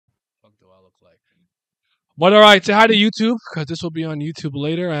that'll look like. But all right, say hi to YouTube because this will be on YouTube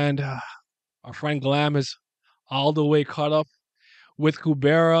later, and our friend Glam is all the way caught up with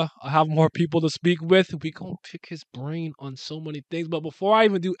Kubera. I have more people to speak with. We gonna pick his brain on so many things. But before I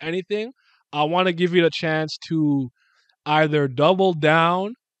even do anything, I want to give you the chance to either double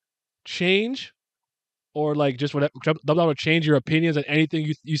down, change, or like just whatever, double down or change your opinions on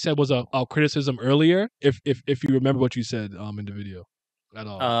anything you said was a criticism earlier. If you remember what you said in the video at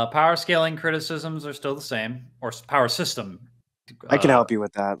all. Power scaling criticisms are still the same, or power system. I can help you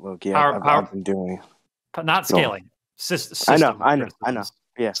with that, Loki. I've been doing. Not scaling. System. I know.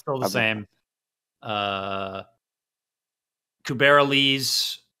 Yeah, still the same. Kubera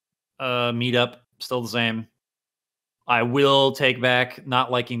Lee's meetup, still the same. I will take back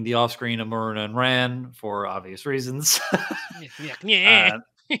not liking the off-screen of Maruna and Ran for obvious reasons.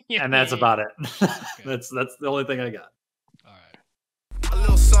 And that's about it. Okay. That's the only thing I got. All right. A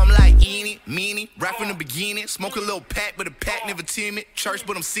little something like eeny, meeny, right from the beginning. Smoke a little pack, but the pack never timid. Church,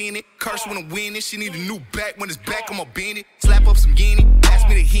 but I'm seeing it. Curse when I'm winning. She need a new back. When it's back, I'ma bend it. Slap up some guinea. Ask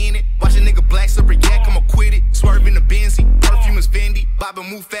me to hit it. Watch a nigga black super yak, I'ma quit it. Swerve in the Benzie. Perfume is Fendi. Bobbin'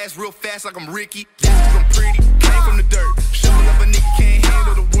 move fast, real fast, like I'm Ricky. Yeah, I'm pretty. Came from the dirt. Shovel up a nigga can't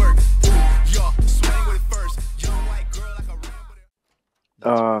handle the work. Y'all swing with it first. Young white girl like a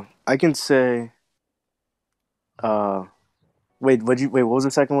ramble. I can say. Wait, what was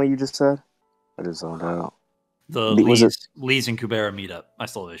the second one you just said? I just zoned out. The Lee's and Kubera meetup, I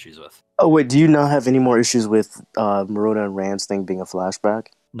still have issues with. Oh wait, do you not have any more issues with Maruna and Rand's thing being a flashback?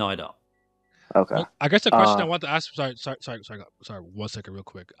 No, I don't. Okay. Well, I guess the question I want to ask. Sorry. 1 second, real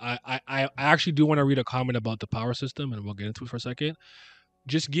quick. I actually do want to read a comment about the power system, and we'll get into it for a second.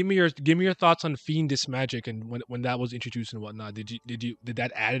 Just give me your thoughts on Fiendish magic and when that was introduced and whatnot. Did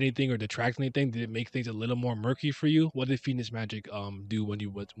that add anything or detract anything? Did it make things a little more murky for you? What did Fiendish magic do when you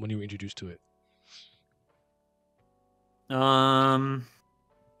were introduced to it? I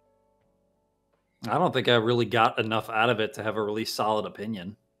don't think I really got enough out of it to have a really solid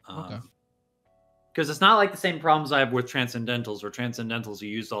opinion. Okay. Because it's not like the same problems I have with transcendentals, or transcendentals you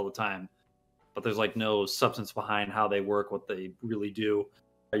used all the time, but there's like no substance behind how they work, what they really do,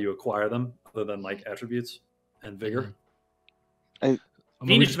 how you acquire them, other than like attributes and vigor.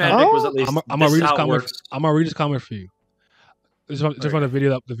 Fiendish magic was at least. I'm gonna read this comment. I'm gonna read this comment for you. This is from the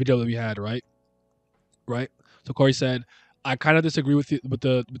video that we had, right? So Corey said, I kind of disagree with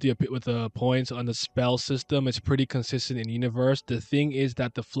the points on the spell system. It's pretty consistent in universe. The thing is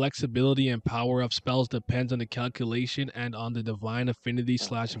that the flexibility and power of spells depends on the calculation and on the divine affinity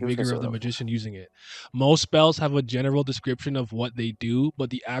 / vigor of the magician using it. Most spells have a general description of what they do,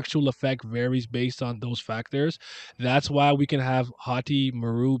 but the actual effect varies based on those factors. That's why we can have Hati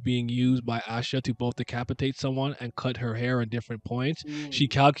Maru being used by Asha to both decapitate someone and cut her hair at different points. She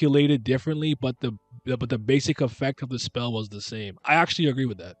calculated differently, but the basic effect of the spell was the same. I actually agree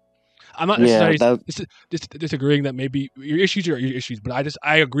with that. I'm not necessarily disagreeing that maybe your issues are your issues, but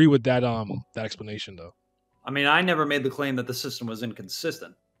I agree with that that explanation though. I mean, I never made the claim that the system was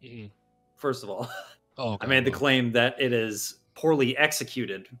inconsistent. First of all, I made the claim that it is poorly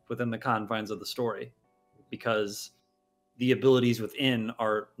executed within the confines of the story, because the abilities within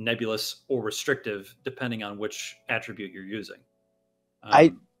are nebulous or restrictive depending on which attribute you're using.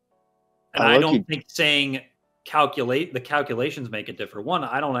 I don't think saying the calculations make it differ. One,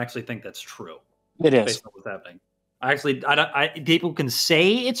 I don't actually think that's true. It is based on what's happening. People can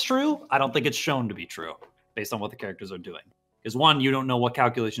say it's true. I don't think it's shown to be true based on what the characters are doing. Because one, you don't know what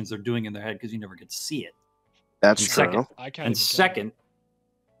calculations they're doing in their head because you never get to see it. That's true. Second,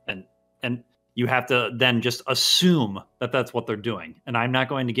 and you have to then just assume that that's what they're doing. And I'm not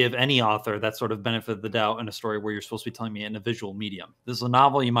going to give any author that sort of benefit of the doubt in a story where you're supposed to be telling me in a visual medium. This is a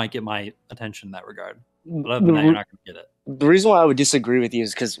novel, you might get my attention in that regard. But other than that, you're not going to get it. The reason why I would disagree with you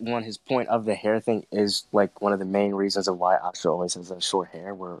is because, one, his point of the hair thing is like one of the main reasons of why Asha always has that short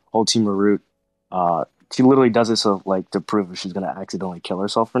hair, where Ulti Marut, she literally does this to prove if she's going to accidentally kill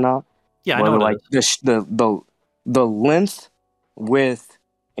herself or not. Yeah, I know. Like the length, width,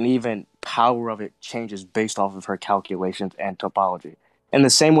 and even power of it changes based off of her calculations and topology. And the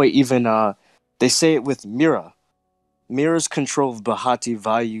same way, even they say it with Mira. Mira's control of Bahati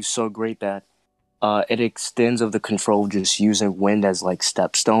value so great that it extends of the control just using wind as like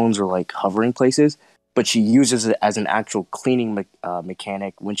stepstones or like hovering places, but she uses it as an actual cleaning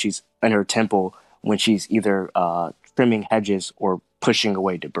mechanic when she's in her temple, when she's either trimming hedges or pushing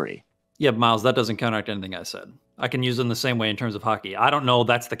away debris. Yeah, Miles, that doesn't counteract anything I said. I can use it in the same way in terms of hockey. I don't know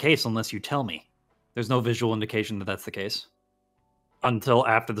that's the case unless you tell me. There's no visual indication that that's the case until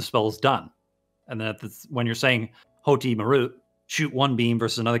after the spell is done. And then when you're saying Hoti Marut, shoot one beam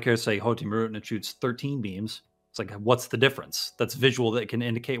versus another character, say Hoti Marut, and it shoots 13 beams. It's like, what's the difference? That's visual that can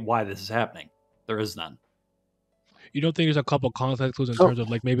indicate why this is happening. There is none. You don't think there's a couple context clues in terms of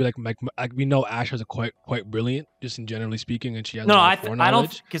like maybe like we know Ash is quite brilliant, just in generally speaking, and she has I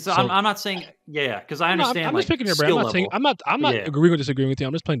don't, because I'm not saying because I understand. I'm just picking your brain. I'm not agreeing or disagreeing with you.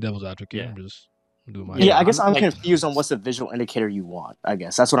 I'm just playing devil's advocate. I'm just doing my I guess I'm confused on what's the visual indicator you want. I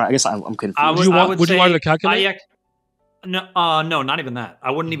guess that's what I'm confused. Would you want to calculate? No, not even that.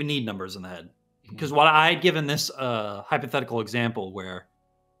 I wouldn't even need numbers in the head, because what I had given this hypothetical example where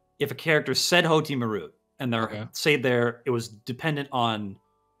if a character said Hoti Marut, and it was dependent on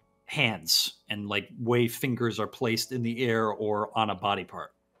hands and like way fingers are placed in the air or on a body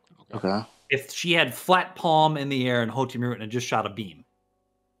part. Okay. If she had flat palm in the air and Hoti Marut and just shot a beam,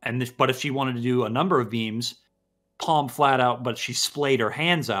 but if she wanted to do a number of beams, palm flat out, but she splayed her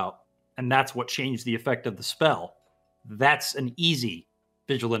hands out, and that's what changed the effect of the spell. That's an easy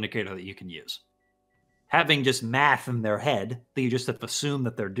visual indicator that you can use. Having just math in their head that you just have to assume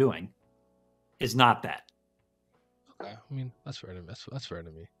that they're doing is not that. Okay, I mean that's fair to me. That's fair to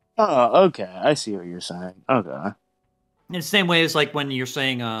me. Oh, okay. I see what you're saying. Okay. In the same way as like when you're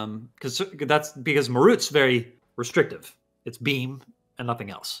saying, because Marut's very restrictive. It's beam and nothing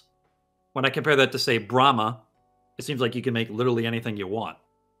else. When I compare that to say Brahma, it seems like you can make literally anything you want,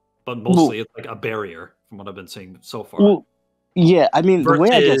 but mostly it's like a barrier from what I've been seeing so far. Well, yeah, I mean the way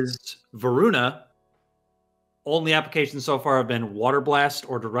I guess Varuna. Only applications so far have been water blast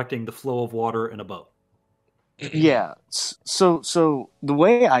or directing the flow of water in a boat. Yeah. So the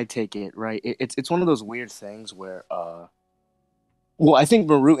way I take it, right, it's one of those weird things where, I think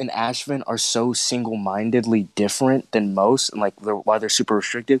Marut and Ashvin are so single-mindedly different than most, and like why they're super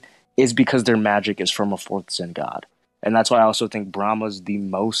restricted is because their magic is from a fourth Zen god, and that's why I also think Brahma's the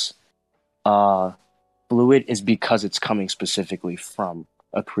most fluid is because it's coming specifically from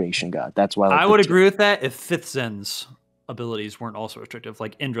a creation god. That's why I would agree with that if fifth Zen's abilities weren't also restrictive,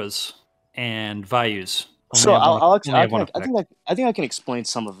 like Indra's and Vayu's. So I think I can explain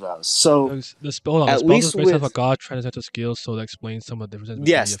some of those. So the spell is based off a god transcendental skills, so that explains some of the differences.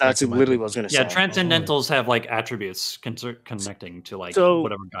 Yes, that's literally what I was going to say. Yeah, transcendentals have like attributes connecting to like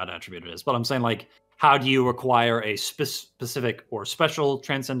whatever god attribute it is. But I'm saying like, how do you acquire a specific or special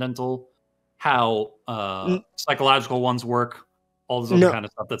transcendental? How psychological ones work? All this other kind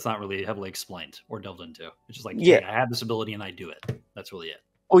of stuff that's not really heavily explained or delved into. It's just like, I have this ability and I do it. That's really it.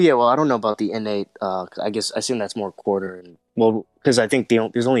 Oh yeah, well I don't know about the innate. I guess I assume that's more quarter, and because I think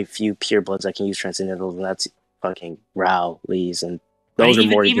there's only a few pure bloods that can use transcendentals, and that's fucking Rao, Lees, and those are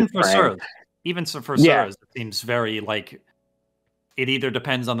more even for Surs. Even for Surs, it seems very like it either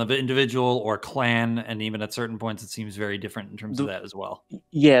depends on the individual or clan, and even at certain points, it seems very different in terms of that as well.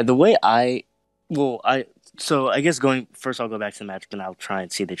 Yeah, the way I guess I'll go back to the magic, and I'll try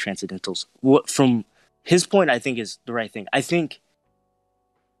and see the transcendentals. What from his point, I think is the right thing. I think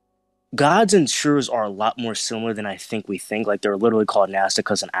gods and Shurs are a lot more similar than I think we think. Like they're literally called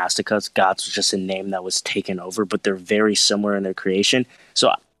Nastikas and Astikas. Gods was just a name that was taken over, but they're very similar in their creation.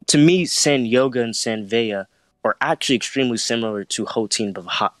 So to me, Sen Yoga and Sen Veya are actually extremely similar to Hoti and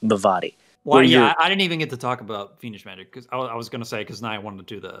Bhavati. Well, yeah, I didn't even get to talk about Fiendish magic because I was going to say, because now I wanted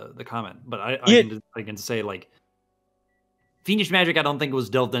to do the comment, but I can say like Fiendish magic, I don't think it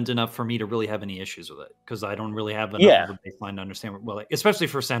was delved into enough for me to really have any issues with it because I don't really have enough of a baseline to understand especially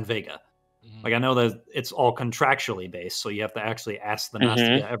for San Vega. Mm-hmm. Like I know that it's all contractually based, so you have to actually ask the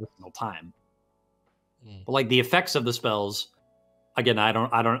Nastia every single time. Mm. But like the effects of the spells, again,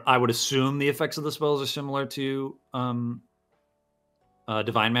 I would assume the effects of the spells are similar to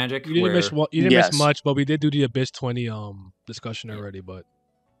divine magic. You didn't miss much, but we did do the Abyss 20 discussion already. But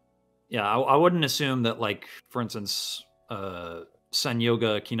yeah, I wouldn't assume that, like, for instance, Sen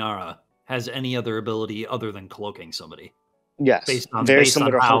Yoga Kinara has any other ability other than cloaking somebody. Yes, based on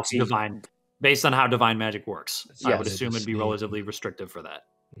how divine magic works. Yes. I would assume it'd be relatively restrictive for that.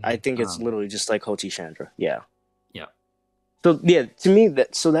 I think it's literally just like Hoti Chandra. Yeah. Yeah. So yeah, to me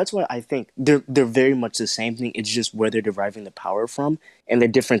that's why I think they're very much the same thing. It's just where they're deriving the power from, and the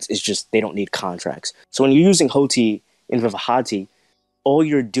difference is just they don't need contracts. So when you're using Hoti in Vivahati, all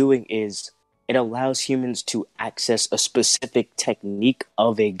you're doing is it allows humans to access a specific technique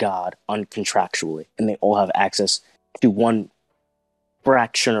of a god uncontractually, and they all have access to one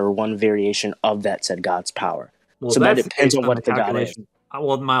fraction or one variation of that said god's power. Well, so that depends on what the god is.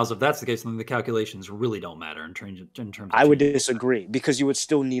 Well, Miles, if that's the case, then the calculations really don't matter in terms of I would disagree, because you would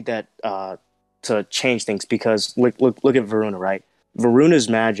still need that to change things, because look at Varuna, right? Varuna's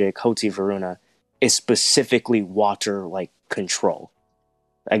magic, Hoti Varuna, is specifically water like control.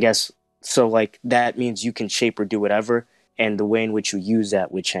 I guess so, like that means you can shape or do whatever. and the way in which you use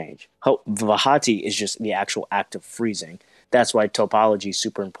that would change. Vahati is just the actual act of freezing. That's why topology is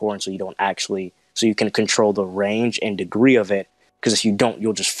super important, so you can control the range and degree of it, because if you don't,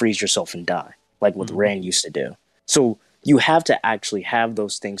 you'll just freeze yourself and die, like what Rand used to do. So you have to actually have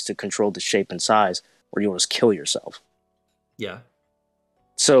those things to control the shape and size, or you'll just kill yourself. Yeah.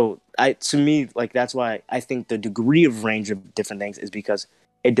 So to me, like, that's why I think the degree of range of different things is because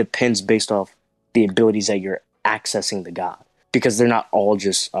it depends based off the abilities that you're accessing the god, because they're not all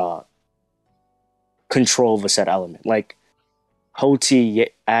just control of a set element. Like Hoti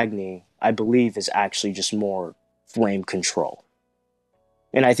Agni, I believe, is actually just more flame control.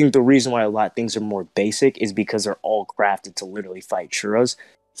 And I think the reason why a lot of things are more basic is because they're all crafted to literally fight Shuras.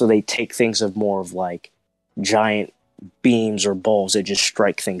 So they take things of more of like giant beams or balls that just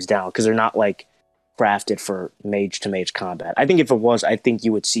strike things down, because they're not like crafted for mage to mage combat. I think if it was, I think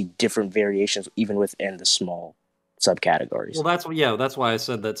you would see different variations even within the small subcategories. Well, that's why I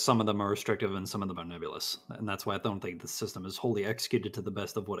said that some of them are restrictive and some of them are nebulous, and that's why I don't think the system is wholly executed to the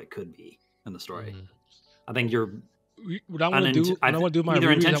best of what it could be in the story. I think you're. What I'm gonna do my either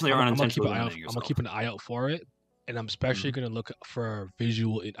reviews, intentionally or I'm unintentionally. gonna keep an eye out for it, and I'm especially gonna look for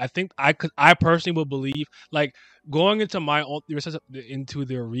visual. I think I personally will believe, like, going into my own into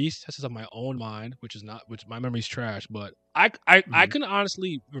the recesses of my own mind, which my memory's trash, but I can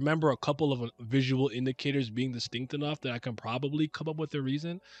honestly remember a couple of visual indicators being distinct enough that I can probably come up with a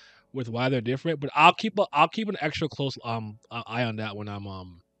reason with why they're different. But I'll keep an extra close eye on that when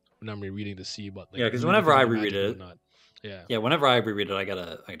I'm rereading to see. But like, because whenever I reread it. Yeah. Whenever I reread it, I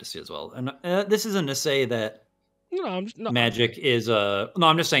gotta see as well. And this isn't to say that magic is no.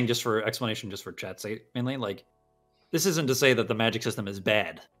 I'm just saying, just for explanation, just for chat's sake, mainly. Like, this isn't to say that the magic system is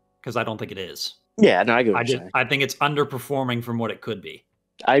bad, because I don't think it is. Yeah, no, I get what you're saying. I think it's underperforming from what it could be.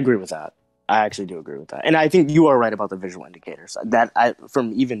 I agree with that. I actually do agree with that, and I think you are right about the visual indicators.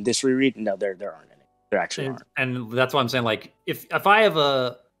 From even this reread, no, there aren't any. There actually aren't. And that's why I'm saying, like, if I have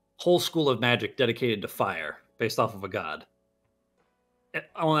a whole school of magic dedicated to fire, based off of a god,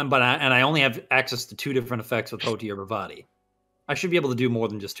 but I only have access to 2 different effects with Hoti or Bravati, I should be able to do more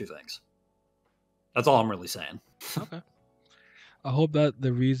than just 2 things. That's all I'm really saying. Okay. I hope that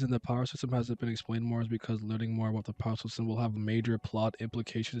the reason the power system hasn't been explained more is because learning more about the power system will have major plot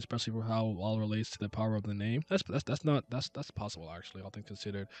implications, especially for how it all relates to the power of the name. That's possible, actually. All things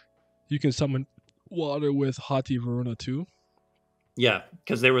considered, you can summon water with Hati Varuna too. Yeah,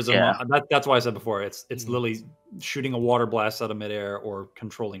 because there was that's why I said before, it's literally shooting a water blast out of midair or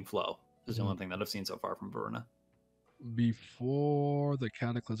controlling flow is the only thing that I've seen so far from Varuna. Before the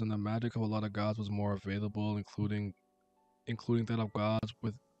Cataclysm, the magic of a lot of gods was more available, including that of gods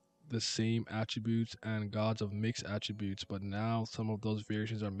with the same attributes and gods of mixed attributes. But now some of those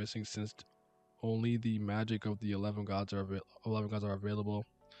variations are missing, since only the magic of the 11 gods are available.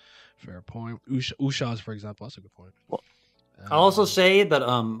 Fair point. Ushas, for example, that's a good point. I'll also say that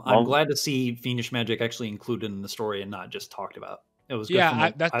I'm glad to see Fiendish magic actually included in the story and not just talked about. It was good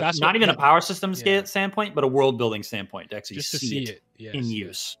from that's not even a power system standpoint, but a world building standpoint to actually just see it in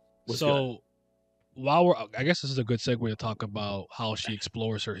use. So I guess this is a good segue to talk about how she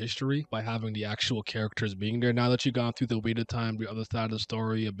explores her history by having the actual characters being there. Now that you've gone through the wait of time, the other side of the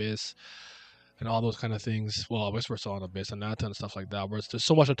story, Abyss, and all those kind of things. Well, I wish we're still on Abyss and Nata and stuff like that. Where there's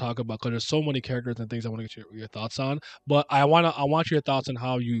so much to talk about because there's so many characters and things I want to get your thoughts on. But I want your thoughts on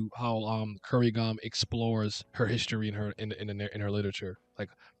how Kurigam explores her history in her literature. Like,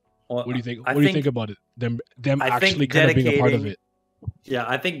 what do you think? What do you think about it? Them actually kind of being a part of it. Yeah,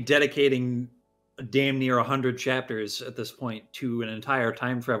 I think dedicating damn near 100 chapters at this point to an entire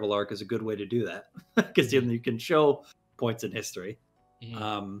time travel arc is a good way to do that, because you can show points in history.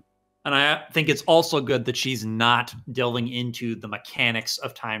 And I think it's also good that she's not delving into the mechanics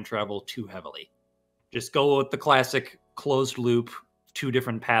of time travel too heavily. Just go with the classic closed loop, 2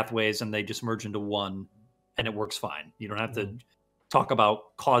 different pathways, and they just merge into one, and it works fine. You don't have to talk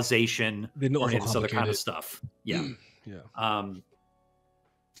about causation or any of this other kind of stuff. Yeah.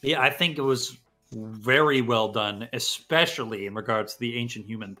 I think it was very well done, especially in regards to the ancient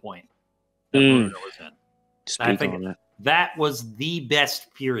human point that Bruno was in. I think that was the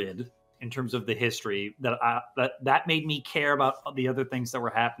best period in terms of the history that made me care about the other things that were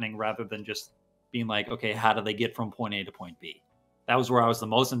happening rather than just being like, okay, how do they get from point A to point B? That was where I was the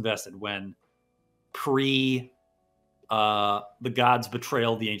most invested, when the gods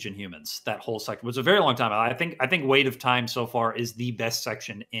betrayal the ancient humans. That whole section was a very long time. I think Weight of Time so far is the best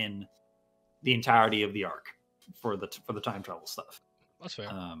section in the entirety of the arc for the time travel stuff. That's fair.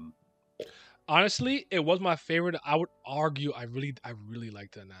 Honestly, it was my favorite. I would argue I really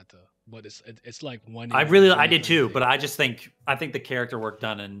liked Anata but it's like one. I did too, but I think the character work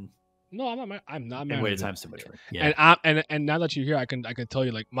done in. No, I'm not mad. Wait, times too much. Yeah. And now that you're here, I can tell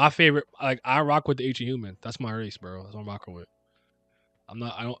you like my favorite. Like I rock with the Ancient Human. That's my race, bro. That's what I'm rocking with.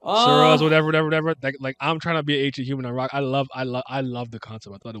 I don't Suras, whatever. Like I'm trying to be an Ancient Human. I love the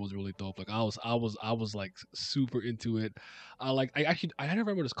concept. I thought it was really dope. Like I was like super into it. I never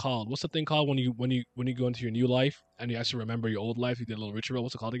remember what it's called. What's the thing called when you go into your new life and you actually remember your old life? You did a little ritual.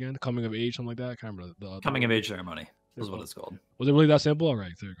 What's it called again? Coming of age, something like that. I can't remember the coming of age ceremony. Is what it's called. Was it really that simple? All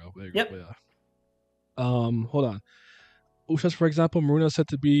right, there you go. Yep. Go. Yeah. Hold on. Ushas, for example, Maruna is said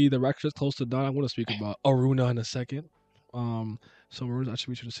to be the Rakshas close to dawn. I'm going to speak about Aruna in a second. So Maruna's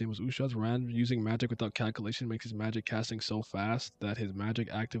attributes are the same as Usha's. Ran using magic without calculation makes his magic casting so fast that his magic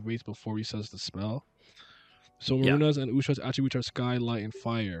activates before he says the spell. So Maruna's and Usha's attributes are sky, light, and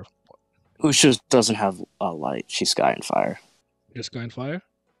fire. Usha doesn't have light. She's sky and fire. Just sky and fire?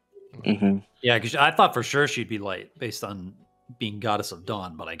 Mm-hmm. Yeah, because I thought for sure she'd be light based on being goddess of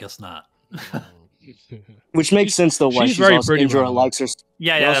dawn, but I guess not. Which makes sense though. Why she's very pretty. Indra likes her.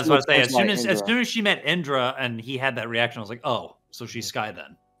 Yeah, that's what I was saying. As soon as she met Indra and he had that reaction, I was like, oh, so she's sky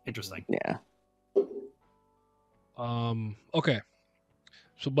then. Interesting. Yeah. Okay.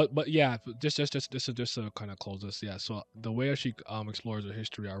 So, but yeah, just to kind of close this, yeah. So the way she explores her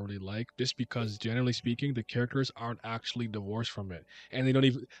history, I really like, just because generally speaking, the characters aren't actually divorced from it, and they don't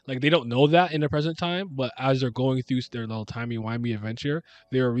even they don't know that in the present time. But as they're going through their little timey-wimey adventure,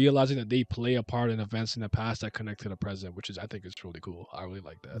 they are realizing that they play a part in events in the past that connect to the present, which I think is really cool. I really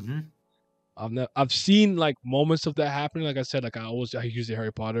like that. Mm-hmm. I've seen like moments of that happening. Like I said, I use the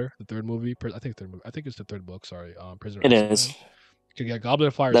Harry Potter, the third movie. I think it's the third book. Sorry, Prisoner. It is. Yeah, Goblet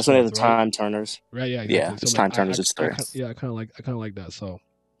of Fire. That's one of the time turners. Right, yeah, exactly. Yeah, it's time turners. It's third. I kind of like that. So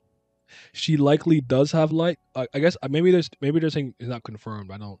she likely does have light. I guess maybe they're saying it's not confirmed.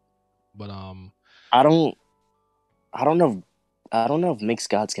 I don't know. I don't know if mixed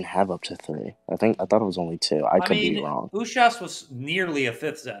gods can have up to 3. I thought it was only 2. I could be wrong. Ushas was nearly a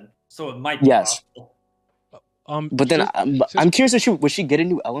 5th Zen, so it might be possible. But then I'm curious, would she get a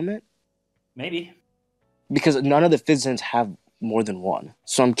new element? Maybe. Because none of the 5th Zens have more than one.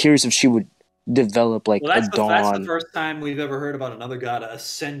 So I'm curious if she would develop a dawn. That's the first time we've ever heard about another god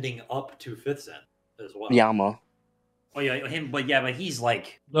ascending up to 5th Zen as well. Yama. Oh yeah, him, but he's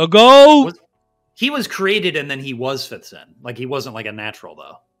like the GOAT. He was created and then he was 5th Zen. Like he wasn't like a natural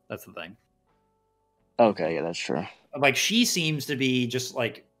though. That's the thing. Okay, yeah, that's true. Like she seems to be just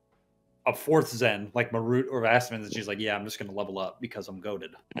like a 4th Zen, like Marut or Asman, and she's like, yeah, I'm just gonna level up because I'm goated,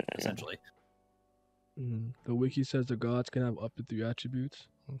 essentially. The wiki says the gods can have up to 3 attributes.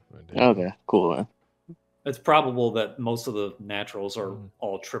 Okay, cool. Man. It's probable that most of the naturals are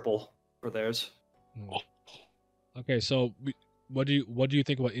all triple for theirs. Okay, so what do you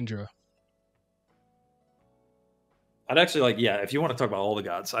think about Indra? I'd actually if you want to talk about all the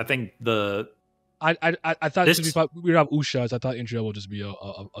gods, I think I thought we'd have Ushas. I thought Indra would just be a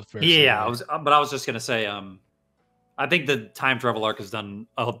fair. Yeah, I was just gonna say, I think the time travel arc has done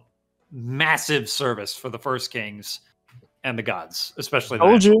a massive service for the first kings and the gods, especially. I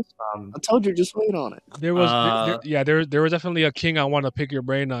told you, just wait on it. There was definitely a king I want to pick your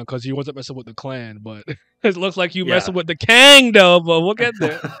brain on because he wasn't messing with the clan, but it looks like you messing with the Kang though. But we'll get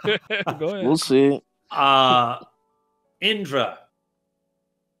there. Go ahead. We'll see. Indra,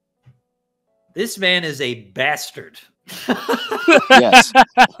 this man is a bastard. Yes,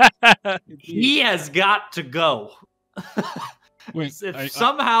 he has got to go. Wait,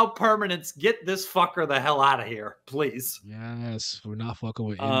 somehow permanents get this fucker the hell out of here, please. Yes, we're not fucking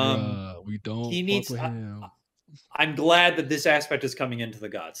with Indra. We don't. Fuck with him. I'm glad that this aspect is coming into the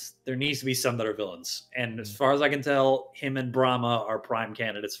gods. There needs to be some that are villains, and as far as I can tell, him and Brahma are prime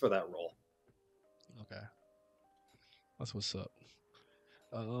candidates for that role. Okay, that's what's up.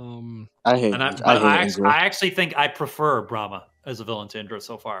 I actually think I prefer Brahma as a villain to Indra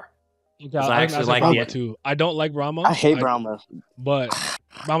so far. Okay, I actually like Brahma too. I don't like Brahma. I hate Brahma, but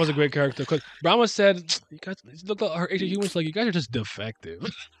Brahma's a great character. Because Brahma said, "You guys look at her Ancient Humans like you guys are just defective."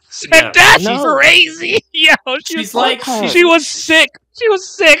 That's crazy. Yo, she was sick. She was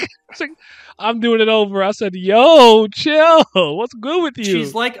sick. Like, I'm doing it over. I said, "Yo, chill. What's good with you?"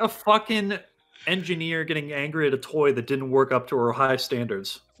 She's like a fucking engineer getting angry at a toy that didn't work up to her high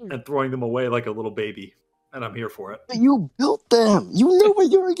standards and throwing them away like a little baby. And I'm here for it. You built them. You knew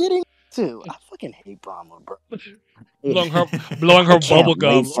what you were getting to. I fucking hate Brahma, bro. blowing her bubble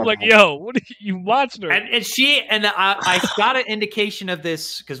gum. I'm like, yo, what are you watching her? And I got an indication of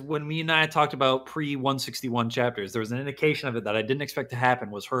this because when me and I talked about pre-161 chapters, there was an indication of it that I didn't expect to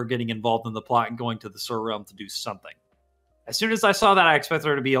happen was her getting involved in the plot and going to the Sur Realm to do something. As soon as I saw that, I expected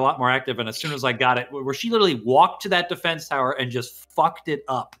her to be a lot more active. And as soon as I got it, where she literally walked to that defense tower and just fucked it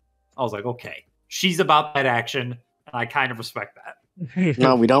up, I was like, okay, she's about that action, and I kind of respect that.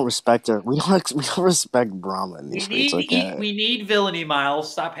 No, we don't respect her. We don't respect Brahma in these streets. We need villainy,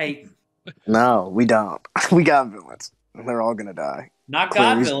 Miles. Stop hating. No, we don't. We got villains. They're all gonna die. Not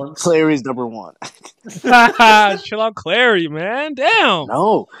God villains. Clary's number one. Chill out, Clary, man. Damn.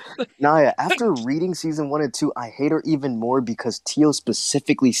 No, Naya. After reading season 1 and 2, I hate her even more because Tio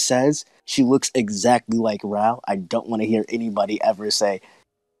specifically says she looks exactly like Rao. I don't want to hear anybody ever say,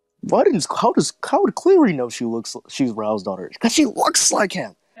 how would Clary know she's Rao's daughter? Because she looks like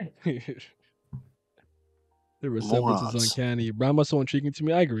him. The resemblance is uncanny. Brahma's so intriguing to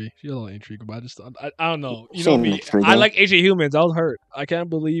me. I agree. She's a little intriguing, but I don't know. You know me. I like Asian humans. I was hurt. I can't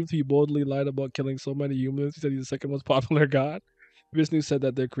believe he boldly lied about killing so many humans. He said he's the second most popular god. Vishnu said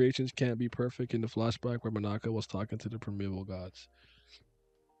that their creations can't be perfect in the flashback where Manaka was talking to the primeval gods.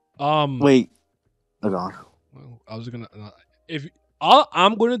 Wait. Hold on. I was gonna if. All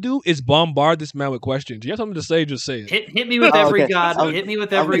I'm going to do is bombard this man with questions. You have something to say, just say it. Hit me with every god. Hit me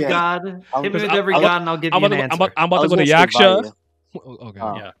with every god. Hit me with every god, and I'll give you an answer. I'm about to go to Yaksha. Okay.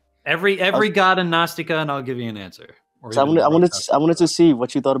 Yeah. Every god in Gnostica, and I'll give you an answer. So I wanted to see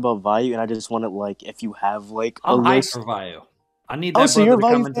what you thought about Vayu, and I just wanted, like, if you have, like, I'm hyped for Vayu. I need that brother to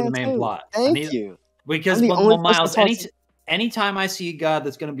come into the main plot. Thank you. Because, Miles, anytime I see a god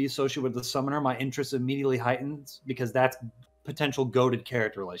that's going to be associated with the summoner, my interest immediately heightens, because that's potential goated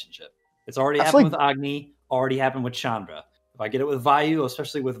character relationship. It's already happened with Agni, already happened with Chandra. If I get it with Vayu,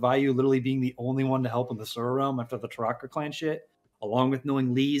 especially with Vayu literally being the only one to help in the Sura realm after the Taraka clan shit, along with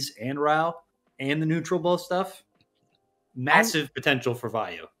knowing Lee's and Rao and the neutral bow stuff, massive potential for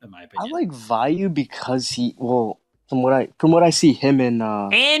Vayu, in my opinion. I like Vayu because from what I see him in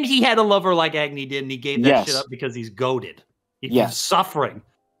and he had a lover like Agni did, and he gave that shit up because he's goated. He's suffering.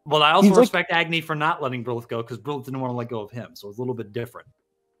 Well, I also respect Agni for not letting Brilith go, because Brilith didn't want to let go of him, so it's a little bit different.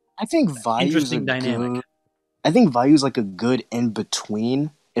 I think Vayu's dynamic. I think Vayu's like a good in between.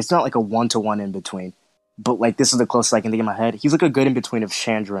 It's not like a 1-to-1 in between, but like this is the closest I can think in my head. He's like a good in between of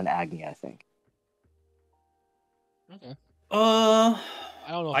Chandra and Agni, I think. Okay. I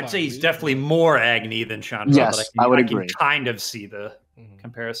don't know. I'd say he's definitely more Agni than Chandra. Yes, but I would agree. I can kind of see the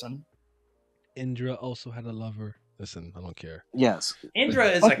comparison. Indra also had a lover. Listen, I don't care. Yes. Indra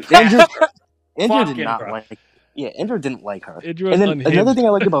is a cat. Indra did not like. Yeah, Indra didn't like her. And then another thing I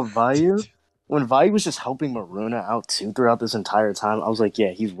like about Vayu, when Vayu was just helping Maruna out too throughout this entire time, I was like,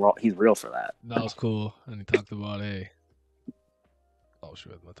 yeah, he's real for that. That was cool. And he talked about oh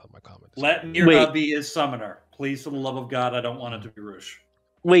shit, I'm talking my comments. Let Mira be his summoner, please, for the love of God. I don't want it to be Roosh.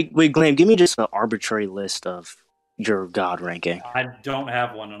 Wait, Glam, give me just an arbitrary list of your god ranking. I don't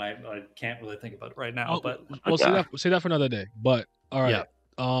have one, and I can't really think about it right now. But we'll say that for another day. But all right,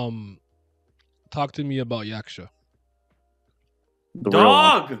 talk to me about Yaksha.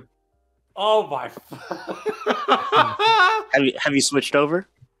 Dog. Oh my! have you switched over?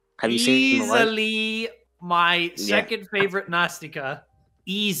 Have you seen easily my second favorite Gnostica?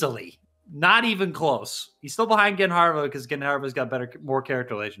 Easily, not even close. He's still behind Genharva because Genharva's got more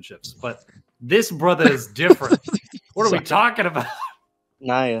character relationships, but this brother is different. What are we talking about?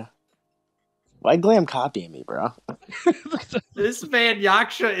 Naya. Why Glam copying me, bro? This man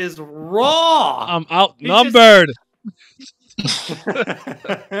Yaksha is raw. I'm outnumbered.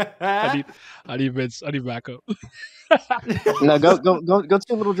 I need backup. No, go to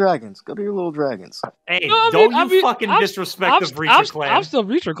your little dragons. Go to your little dragons. Hey, don't fucking disrespect the Breacher clan. I'm still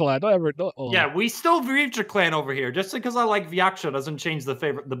Breacher clan. Yeah, we still Breacher clan over here. Just because I like Yaksha doesn't change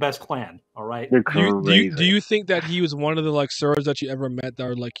the best clan. All right. Do you think that he was one of the like Suras that you ever met that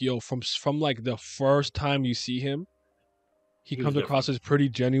are like from like the first time you see him? He comes across as pretty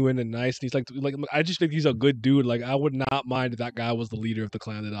genuine and nice, and he's like I just think he's a good dude. Like I would not mind if that guy was the leader of the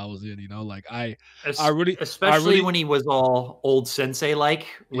clan that I was in. You know, like especially when he was all old sensei like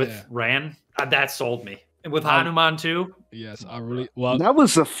with Ran. That sold me. And with Hanuman too. Yes, that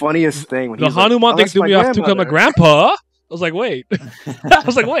was the funniest thing. When the Hanuman thing threw me off to become a grandpa. I was like, wait. Grandpa Hanuman?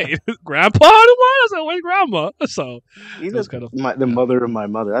 I was like, wait, grandma. So he's kind of the mother of my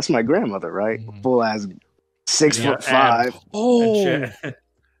mother. That's my grandmother, right? Mm-hmm. Full ass 6'5". Oh,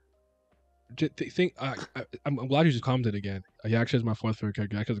 I'm glad you just commented again. Yaksha is my fourth favorite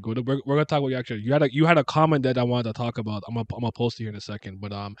character. Yaksha's good. We're gonna talk about Yaksha. You had a comment that I wanted to talk about. I'm gonna post it here in a second.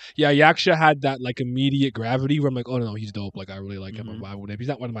 But Yaksha had that like immediate gravity where I'm like, oh no, he's dope. Like I really like him. I'm vibe with him. He's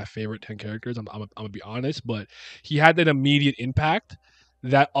not one of my favorite 10 characters. I'm gonna be honest, but he had that immediate impact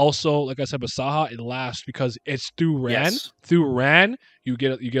that also, like I said, Basaha, it lasts because it's through Ran. Yes. Through Ran, you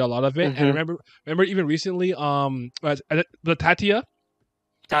get a lot of it. Mhm. And remember even recently, the Tatia.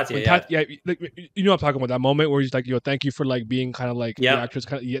 Tatia, yeah, like, you know what I'm talking about, that moment where he's like, "Yo, thank you for like being kind of like the actress,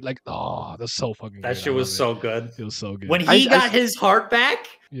 kind of like, oh, that's so fucking that good. shit was so good. It was so good. When he got his heart back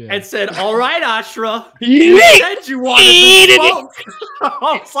and said, "All right, Ashra, you said you wanted the smoke."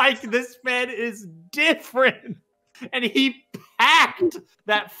 I was like, this man is different, and he packed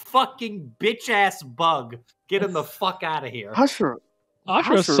that fucking bitch ass bug. Get him the fuck out of here.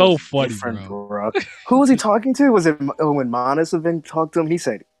 Ashra is so funny, bro. Who was he talking to? Was it when Manasavin talked to him? He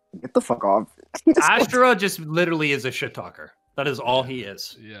said, "Get the fuck off." Ashra just literally is a shit talker. That is all he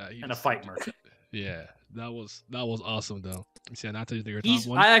is. Yeah, and a fight merchant. Yeah, that was awesome though. See, not to your top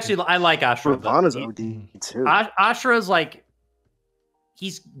one. I like Ashra. Ravana's OD too. Ashra is like,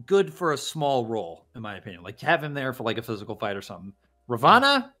 he's good for a small role, in my opinion. Like, have him there for like a physical fight or something.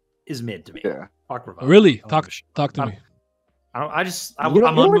 Ravana is mid to me. Yeah. Fuck Ravana. Really? Talk to me. I'm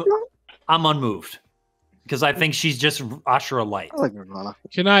unmoved because I think she's just Ashra light. I like Ravana.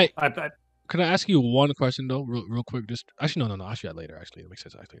 Can I ask you one question though, real quick? Just actually, no. I'll ask you that later. Actually, it makes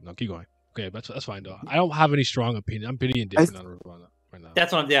sense. Actually, no, keep going. Okay, that's fine though. I don't have any strong opinion. I'm pretty indifferent on Ravana right now.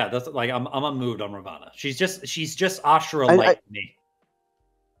 That's what I'm. Yeah, that's like I'm unmoved on Ravana. She's just Ashra light to me.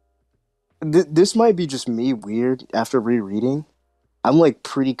 This might be just me weird after rereading. I'm like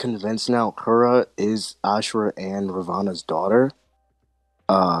pretty convinced now Hura is Ashra and Ravana's daughter.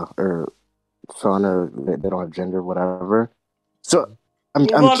 Or Fauna, they don't have gender, whatever. So I'm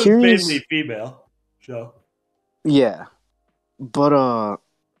curious. Mainly female. So yeah, but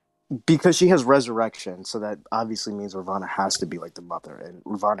because she has resurrection, so that obviously means Ravana has to be like the mother, and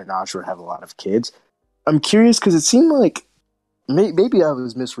Ravana and Ashra have a lot of kids. I'm curious because it seemed like maybe I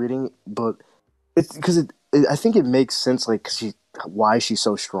was misreading, but it's because I think it makes sense, like why she's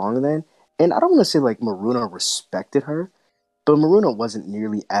so strong then. And I don't want to say like Maruna respected her, but Maruna wasn't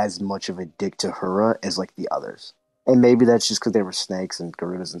nearly as much of a dick to Hura as like the others. And maybe that's just because they were snakes and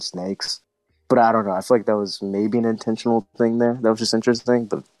Garudas and snakes. But I don't know. I feel like that was maybe an intentional thing there. That was just interesting,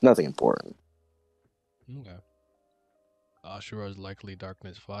 but nothing important. Okay. Ashura is likely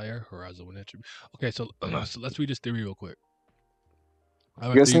darkness, fire. Hura is a wind attribute. Okay, so let's read this theory real quick. I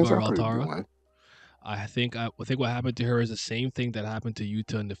have a theory about Raltara. I think what happened to her is the same thing that happened to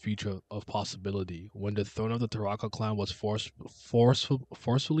Yuta in the future of possibility. When the throne of the Taraka clan was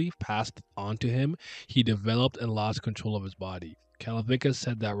forcefully passed on to him, he developed and lost control of his body. Kalavika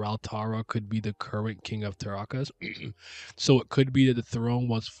said that Raltara could be the current king of Tarakas, so it could be that the throne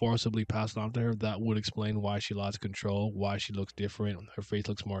was forcibly passed on to her. That would explain why she lost control, why she looks different. Her face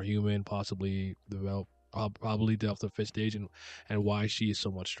looks more human, probably developed the fifth stage, and why she is so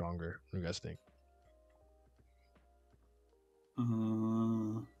much stronger. What do you guys think? I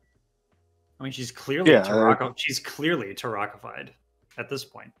mean, she's clearly she's clearly Tarakafied at this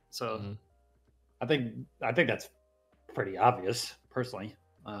point. So I think that's pretty obvious, personally.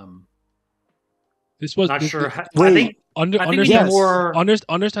 This was not sure. Understand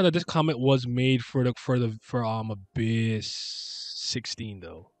that this comment was made for Abyss 16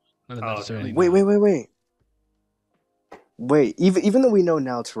 though. Not necessarily. Wait. Even though we know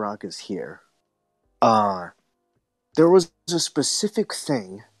now Taraka's here, there was a specific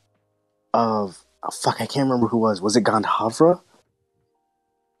thing of I can't remember who was. Was it Gandhavra?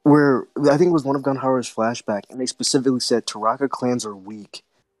 Where I think it was one of Gandhavra's flashback, and they specifically said Taraka clans are weak.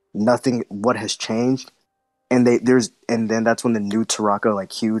 Nothing. What has changed? And then that's when the new Taraka,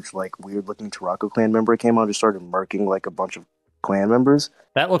 like huge, like weird looking Taraka clan member came out and just started murking like a bunch of clan members.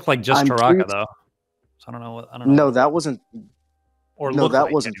 That looked like just Taraka though. So I don't know. No, that wasn't. Or no,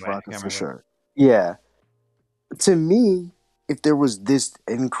 that wasn't Taraka for sure. Yeah. To me, if there was this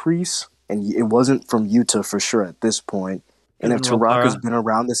increase, and it wasn't from Yuta for sure at this point, and if Taraka's been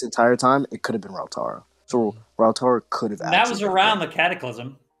around this entire time, it could have been Raltara. So Raltara could have. That was around the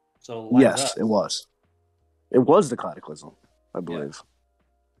Cataclysm. So yes, it was. It was the Cataclysm, I believe.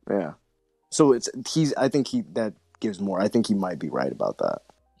 Yeah. So I think that gives more. I think he might be right about that.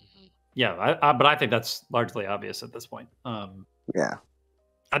 Yeah, but I think that's largely obvious at this point. Yeah.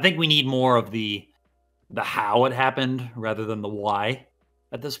 I think we need more of the how it happened rather than the why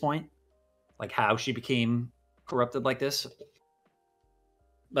at this point. Like how she became corrupted like this.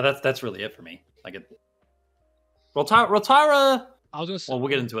 But that's really it for me. Like Raltara. We'll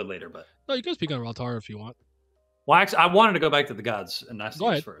get into it later, but no, you can speak on Raltara if you want. Well, actually, I wanted to go back to the gods and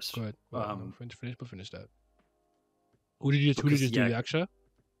Nasties first. Go ahead. Finish that. Who did you do? Yaksha?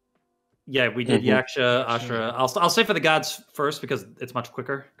 Yeah, we did Yaksha, Ashra. I'll say for the gods first because it's much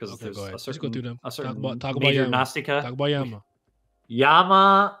quicker. Because there's go ahead. Let's go through them. A certain talk about major Yama. Nastica. Talk about Yama.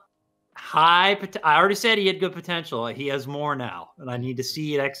 Yama, I already said he had good potential. He has more now, and I need to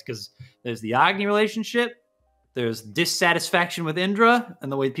see it because there's the Agni relationship. There's dissatisfaction with Indra and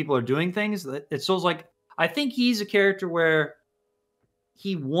the way people are doing things. It shows like I think he's a character where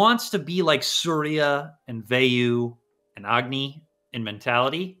he wants to be like Surya and Vayu and Agni in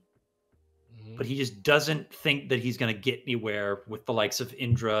mentality, but he just doesn't think that he's going to get anywhere with the likes of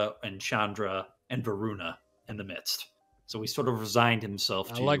Indra and Chandra and Varuna in the midst. So he sort of resigned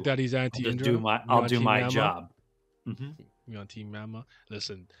himself to. I like that he's anti-Indra. I'll do my job. You on Team Mama?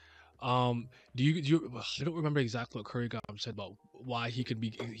 Listen, do you? I don't remember exactly what Kurigam said about why he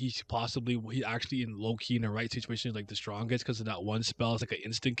actually in low key in the right situation like the strongest because of that one spell. It's like an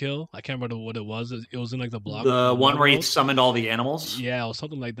instant kill. I can't remember what it was. It was in like the block. The one where he summoned all the animals. Yeah, or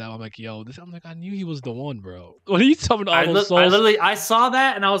something like that. I'm like, yo, I knew he was the one, bro. When he summoned all those souls, I saw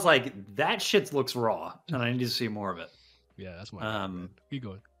that and I was like, that shit looks raw, and I need to see more of it. Yeah, that's my. Keep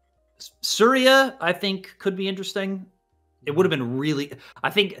going. Surya, I think, could be interesting. It would have been really.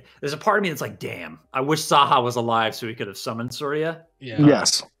 I think there's a part of me that's like, damn, I wish Saha was alive so he could have summoned Surya. Yeah.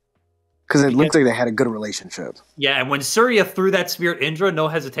 Yes. Because it looks like they had a good relationship. Yeah, and when Surya threw that spear at Indra, no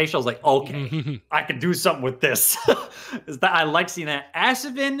hesitation, I was like, okay, I can do something with this. I like seeing that.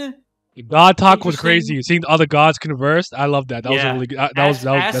 Asavin. God talk was crazy. Seeing all the gods converse, I love that. That was a really good. That was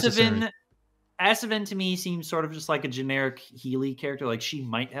necessary. Asavin to me seems sort of just like a generic Healy character. Like she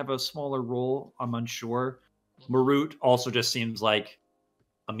might have a smaller role. I'm unsure. Marut also just seems like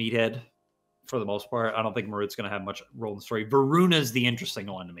a meathead for the most part. I don't think Marut's going to have much role in the story. Varuna's the interesting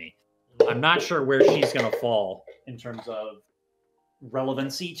one to me. I'm not sure where she's going to fall in terms of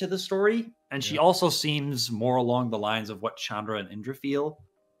relevancy to the story. And she also seems more along the lines of what Chandra and Indra feel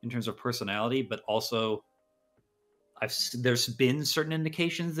in terms of personality, but also there's been certain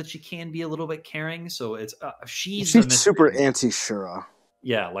indications that she can be a little bit caring. So it's she's super anti-Shura.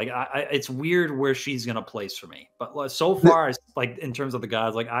 Yeah, like it's weird where she's gonna place for me, but so far, like in terms of the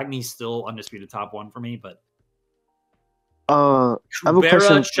gods, like Agni's still undisputed top one for me. But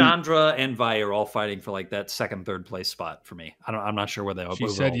Kubera, Chandra, and Vi are all fighting for like that second, third place spot for me. I'm not sure where they are. She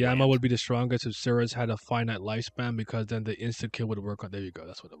said Yama would be the strongest if Sura's had a finite lifespan because then the instant kill would work on. There you go.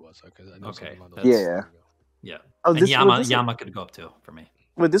 That's what it was. Okay. Yeah. Oh, and Yama could go up too for me.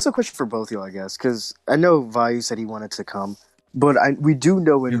 Well, this is a question for both of you, I guess, because I know Vayu said he wanted to come. But we do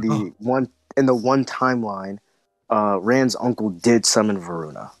know in the one timeline, Rand's uncle did summon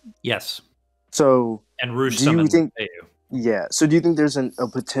Varuna. Yes. So and Rouge summoned Vayu. Yeah. So do you think there's a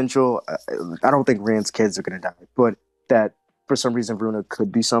potential? I don't think Rand's kids are going to die, but that for some reason Varuna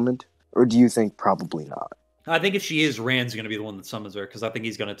could be summoned, or do you think probably not? I think if she is, Rand's going to be the one that summons her because I think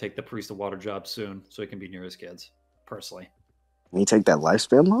he's going to take the Priest of Water job soon, so he can be near his kids. Personally, can he take that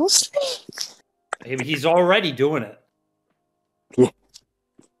lifespan loss? He's already doing it. Yeah.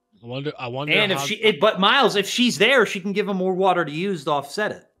 I wonder. And but Miles, if she's there, she can give him more water to use to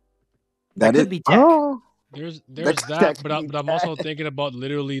offset it. That could be tech. Oh, there's that, but I'm also thinking about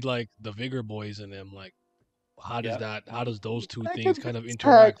literally like the Vigor Boys and them. Like, how does those two things kind of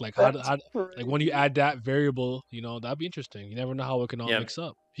interact? Like, like when you add that variable, that'd be interesting. You never know how it can all mix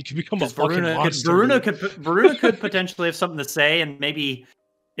up. He could become a fucking monster. Varuna could potentially have something to say, and maybe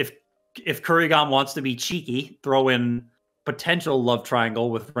if Kurigam wants to be cheeky, throw in potential love triangle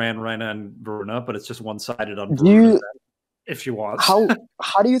with Reyna, and Varuna, but it's just one-sided on Varuna if she wants. How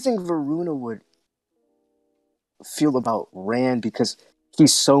do you think Varuna would feel about Rand because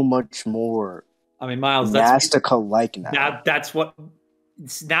he's so much more Miles, Nastica-like now.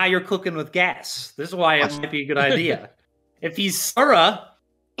 Now you're cooking with gas. This is why it might be a good idea. If he's Sura,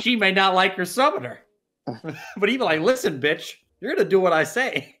 she may not like her summoner. But he'd be like, listen, bitch, you're going to do what I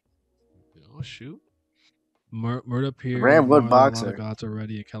say. Oh, shoot. Murder Pier. Rand would boxer. Gods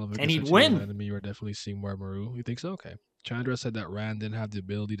already, and he'd win. Enemy, you are definitely seeing more Maru. You think so? Okay. Chandra said that Rand didn't have the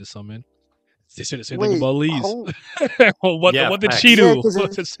ability to summon. They said the same thing about Lee's. What did she do?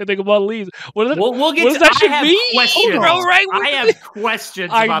 The same thing about Lee's. What does that shit mean, bro? Right? I have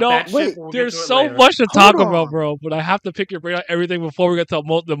questions about that shit. There's so much to talk about, bro. But I have to pick your brain on everything before we get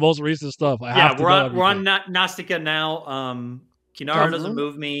to the most recent stuff. We're on Nastica now. Kinara doesn't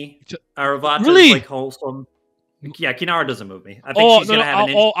move me. Aravata is like wholesome. Yeah, Kinara doesn't move me. I think she's gonna have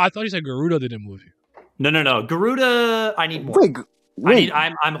I thought you said Garuda didn't move you. No. Garuda, I need more.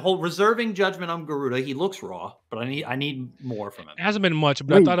 I'm reserving judgment on Garuda. He looks raw, but I need more from him. It hasn't been much,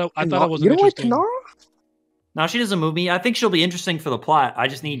 but I thought it was interesting. You don't like Kinara? No, she doesn't move me. I think she'll be interesting for the plot. I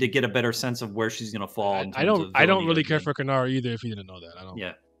just need to get a better sense of where she's gonna fall. I don't really care for Kinara either. If you didn't know that, I don't.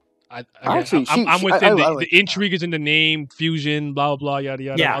 Yeah. I'm within the intrigue is in the name, fusion, blah blah blah, yada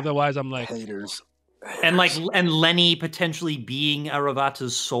yada. Yeah. Otherwise, I'm like haters. And Lenny potentially being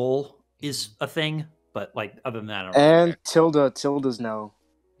Aravata's soul is a thing, but like other than that, I don't and really Tilda's now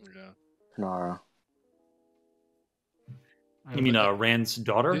Nara. You mean Rand's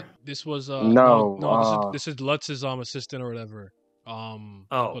daughter? This was no. This is Lutz's assistant or whatever. Hold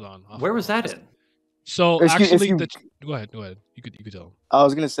on. Where was that in? So go ahead. You could tell. I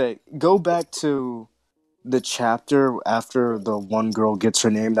was gonna say, go back to the chapter after the one girl gets her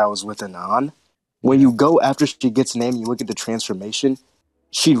name that was with Anon. When you go after she gets named, you look at the transformation.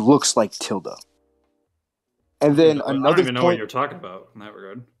 She looks like Tilda. And then I don't even know what you're talking about in that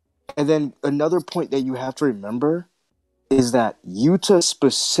regard. And then another point that you have to remember is that Yuta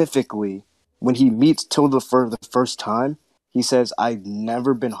specifically, when he meets Tilda for the first time, he says, "I've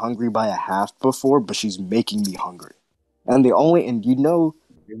never been hungry by a half before, but she's making me hungry." And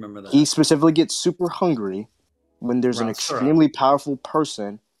remember that. He specifically gets super hungry when there's an extremely powerful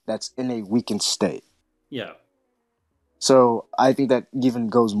person that's in a weakened state. Yeah. So I think that even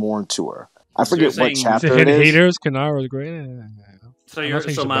goes more into her. I forget what chapter it is. Haters, Kanara was great.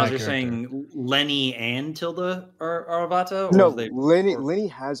 So Miles, you're saying Lenny and Tilda are Aravata? No, Lenny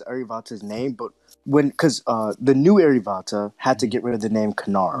has Arivata's name, but because the new Arivata had to get rid of the name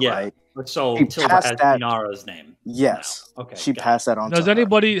Kanara, right? So Tilda has Kanara's name. Yes. Okay. She passed that on. Does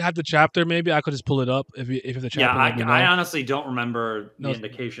anybody have the chapter? Maybe I could just pull it up if the chapter. Yeah, I honestly don't remember the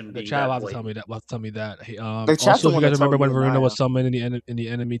indication. The chat will have to tell me that. Hey, also, if you guys remember when Veruna was summoned in the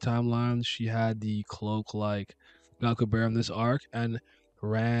enemy timeline, she had the cloak like Kubera in this arc, and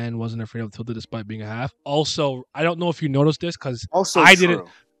Rand wasn't afraid of Tilda despite being a half. Also, I don't know if you noticed this because I didn't.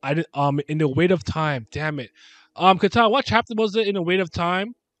 In the Weight of Time. Damn it. Katan, what chapter was it in the Weight of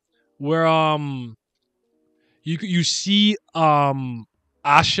Time? Where you see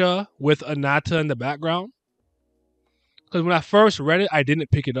Asha with Anata in the background. Because when I first read it, I didn't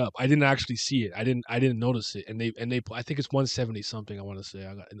pick it up. I didn't actually see it. I didn't notice it. And they I think it's 170 something. I want to say.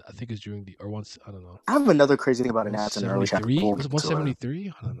 I think it's during I don't know. I have another crazy thing about Anata in the early chapter. Was it 173?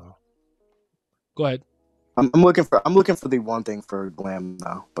 I don't know. Go ahead. I'm looking for the one thing for Glam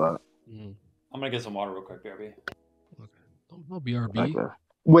now, but I'm gonna get some water real quick, BRB. Okay. No BRB. Okay.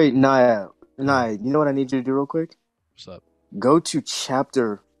 Wait, Naya, you know what I need you to do real quick? What's up? Go to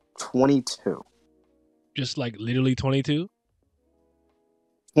chapter 22. Just like literally 22?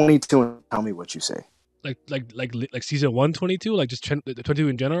 22 and tell me what you say. Like season 122? Like just 22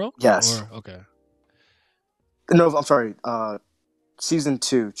 in general? Yes. Or, okay. No, I'm sorry. Season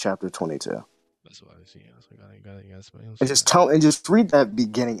 2, chapter 22. That's what I see. And just read that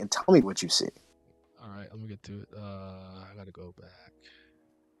beginning and tell me what you see. All right, let me get to it. I gotta go back.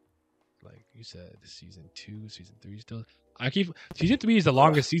 Like you said, season 2, season 3 still. Season 3 is the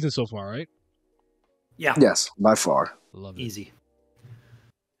longest season so far, right? Yeah. Yes, by far. Love it. Easy.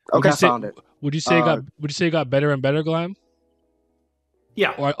 Okay, I found it. Would you say it got better and better, Glam?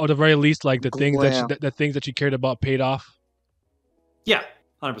 Yeah. Or at the very least, like the things that you cared about paid off. Yeah,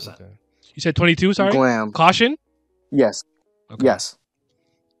 100%. Okay. You said 22. Sorry. Glam. Caution. Yes. Okay. Yes.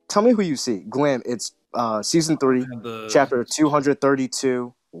 Tell me who you see. Glam. It's season 3, chapter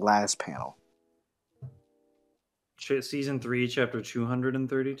 232, last panel. Season 3, chapter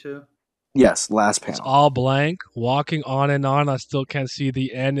 232. Yes, last panel. It's all blank. Walking on and on. I still can't see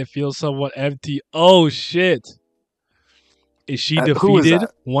the end. It feels somewhat empty. Oh shit! Is she defeated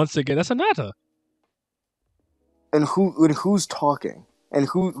once again? That's Anata. And who's talking? And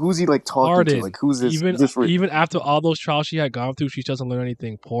who's he like talking Arden. to? Like who's this? Even after all those trials she had gone through, she doesn't learn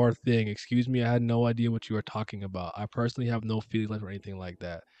anything. Poor thing. Excuse me, I had no idea what you were talking about. I personally have no feelings or anything like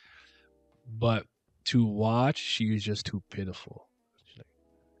that. But to watch, she is just too pitiful. She's like,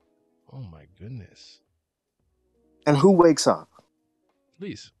 oh my goodness. And who wakes up?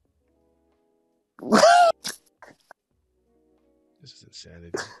 Please. This is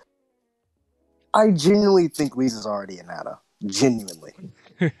insanity. I genuinely think Lisa's already in Nata. Genuinely.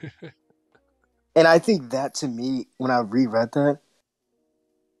 And I think that to me, when I reread that,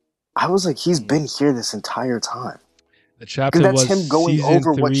 I was like, he's been here this entire time. The chapter was him going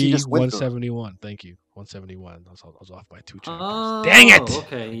over what she just went 171. Thank you. 171. I was off by 2 chapters. Oh, dang it!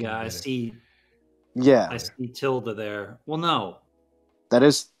 Okay, yeah, I see. Yeah. I see Tilda there. Well, no. That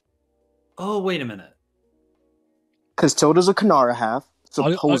is... Oh, wait a minute. Because Tilda's a Kanara half.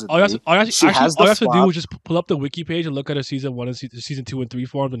 Supposedly. All you have to do is just pull up the wiki page and look at her season 1 and season 2 and 3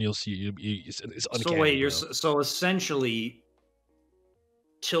 forms, and you'll see it's uncanny. So wait, so essentially,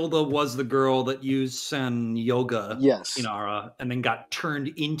 Tilda was the girl that used Sen Yoga Kinara and then got turned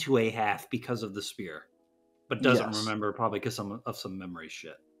into a half because of the spear, but doesn't remember probably because of some memory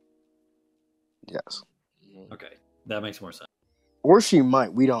shit. Yes. Okay, that makes more sense. Or she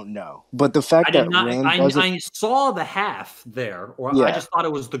might. We don't know. But the fact that I saw the half there, or I just thought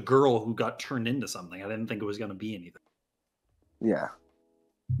it was the girl who got turned into something. I didn't think it was going to be anything. Yeah.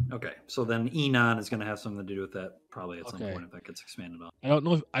 Okay, so then Enon is going to have something to do with that probably at some point if that gets expanded on. I don't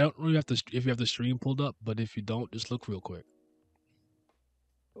know if you have the stream pulled up, but if you don't, just look real quick.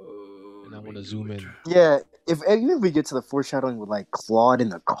 And I want to zoom in. Yeah, even if we get to the foreshadowing with like Claude in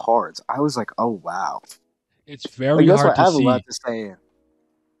the cards, I was like, oh wow. It's very hard to see. I have a lot to say.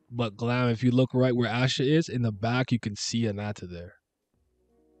 But Glam, if you look right where Asha is, in the back you can see Anata there.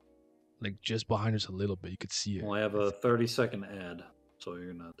 Like just behind us a little bit, you could see it. Well, I have a 30-second ad, so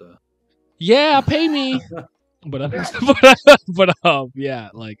you're not. Yeah, pay me. but yeah,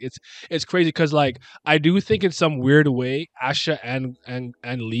 like it's crazy because like I do think in some weird way Asha and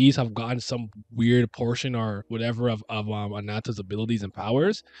Lise have gotten some weird portion or whatever of Anata's abilities and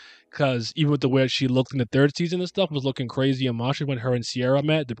powers, because even with the way she looked in the third season and stuff was looking crazy and Masha when her and Sierra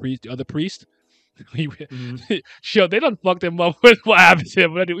met, the other priest. Sure, they done fucked him up with what happened to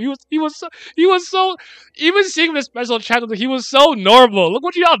him. He was so even seeing the special channel, he was so normal. Look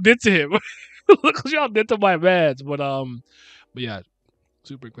what y'all did to him. Look what y'all did to my man. But yeah,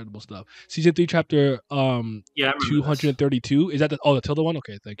 super incredible stuff. Season 3, chapter 232. Is that the Tilda one?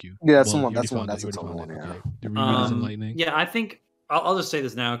 Okay, thank you. Yeah, that's the one. That's the one. That's the one. Yeah. The reread is enlightening. Yeah, I think I'll just say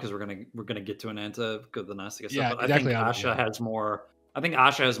this now because we're gonna get to Ananta because the Gnostic stuff. Yeah, but exactly. I think Asha has more. I think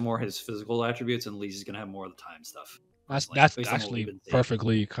Asha has more his physical attributes, and Lise is gonna have more of the time stuff. That's actually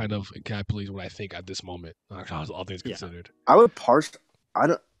perfectly kind of encapsulates what I think at this moment. All things considered,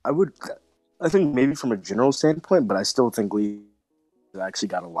 I think maybe from a general standpoint, but I still think Lise actually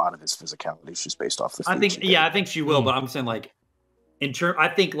got a lot of his physicality just based off the. I think she will, but I'm saying like. I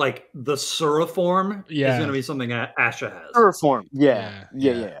think like the Sura form is going to be something that Asha has. Sura form, yeah.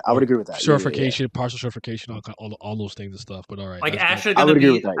 I would agree with that. Surification, partial surification, all those things and stuff. But all right, like Asha's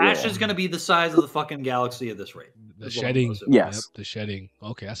going to be the size of the fucking galaxy at this rate. The shedding, yes, yep, the shedding.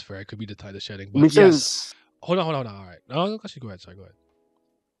 Okay, that's fair. It could be the shedding. But because hold on. All right, no, actually, go ahead. Sorry, go ahead.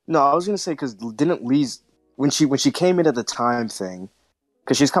 No, I was going to say because didn't Lise when she came in at the time thing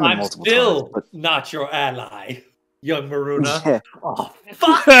because she's coming multiple times. I'm still not your ally. Young Maruna. Yeah. Oh,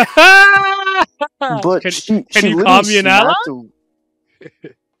 fuck! But can you call me an ally?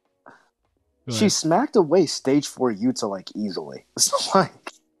 She smacked away stage 4 Yuta like easily. So like,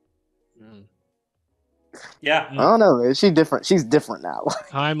 yeah, I don't know. Man. She's different. She's different now.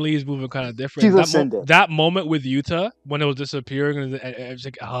 Timely is moving kind of different. She's ascended. That moment with Yuta when it was disappearing, and it was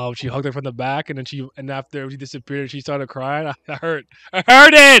like, oh, she hugged her from the back, and then after she disappeared, she started crying. I heard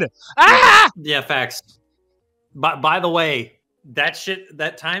it. Ah! Yeah, facts. By the way,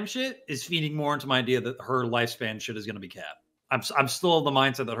 that time shit is feeding more into my idea that her lifespan shit is going to be capped. I'm still of the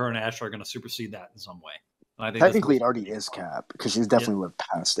mindset that her and Ash are going to supersede that in some way. And I think technically it already is capped because she's definitely lived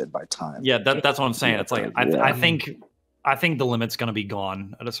past it by time. Yeah, that's what I'm saying. It's like I think the limit's going to be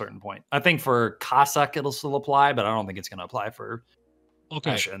gone at a certain point. I think for Cossack it'll still apply, but I don't think it's going to apply for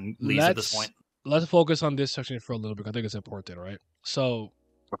Ash and Lise at this point. Let's focus on this section for a little bit. I think it's important, right? So.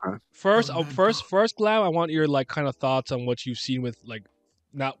 Okay. First, Glam, I want your like kind of thoughts on what you've seen with like,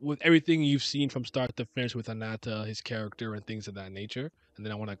 not with everything you've seen from start to finish with Anata, his character, and things of that nature. And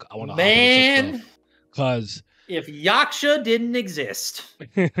then I want to man, because if Yaksha didn't exist,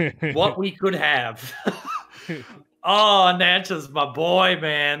 what we could have. Oh, Nanta's my boy,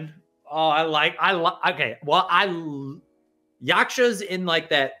 man. Oh, okay. Well, Yaksha's in like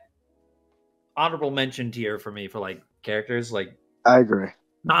that honorable mention tier for me for like characters. Like I agree.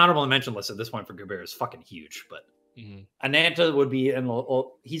 The honorable mention list at this point for Kubera is fucking huge, but Ananta would be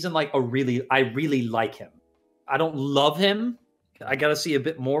he's in like I really like him. I don't love him. I got to see a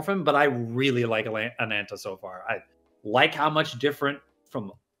bit more of him, but I really like Ananta so far. I like how much different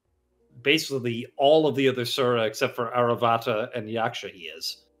from basically all of the other Sura except for Aravata and Yaksha he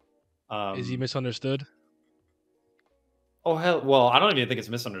is. Is he misunderstood? Oh hell! Well, I don't even think it's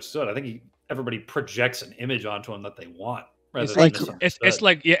misunderstood. I think everybody projects an image onto him that they want. It's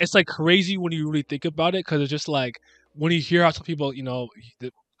like crazy when you really think about it, because it's just like when you hear how some people,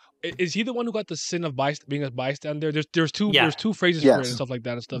 is he the one who got the sin of being a bystander? There's two phrases for it and stuff like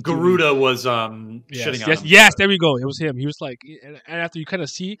that and stuff. Garuda was shitting on him. Yes, there we go. It was him. He was like, and after you kind of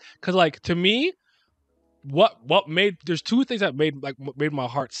see, because like to me, there's two things that made my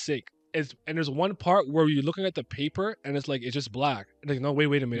heart sick. And there's one part where you're looking at the paper and it's like it's just black. And like, no,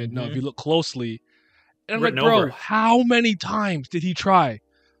 wait a minute. No, if you look closely. And I'm like, bro, how many times did he try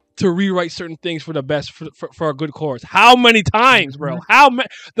to rewrite certain things for the best for a good cause? How many times, bro?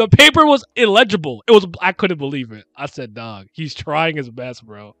 The paper was illegible. I couldn't believe it. I said, dog, he's trying his best,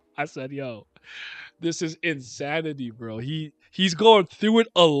 bro. I said, yo, this is insanity, bro. He He's going through it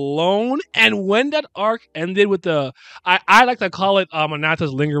alone. And when that arc ended with the, I like to call it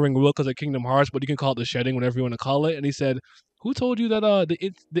Anata's lingering will because of Kingdom Hearts, but you can call it the shedding, whatever you want to call it. And he said, "Who told you that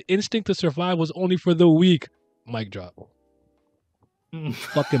the instinct to survive was only for the weak?" Mic drop.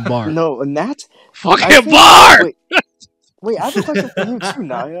 Fucking bar. No, and that's fucking bar. Wait, I have a question for you too,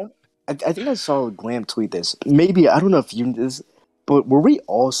 Naya. I think I saw Glam tweet this. Maybe I don't know if you did this, but were we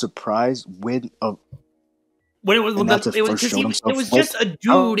all surprised when it was just a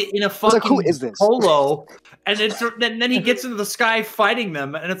dude in a fucking like, who is this? polo, and then he gets into the sky fighting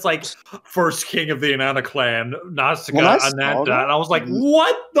them, and it's like first king of the Ananta clan, Nausicaa Ananta, and I was like,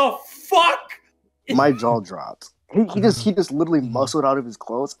 what the fuck? My jaw dropped. He just literally muscled out of his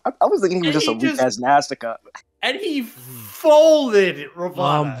clothes. I was thinking he was just a weak ass Nausicaa. And he folded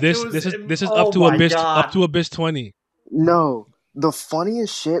Ravana. This is up to Abyss 20. No, the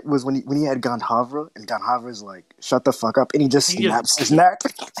funniest shit was when he had Gandhavra, and Gandhavra's like, "Shut the fuck up," and he just snaps his neck.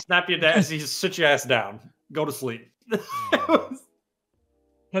 Snap your ass. He just sit your ass down. Go to sleep.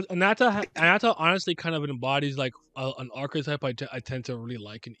 Anata honestly kind of embodies like an archetype I tend to really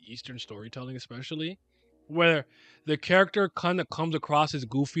like in Eastern storytelling, especially, where the character kind of comes across as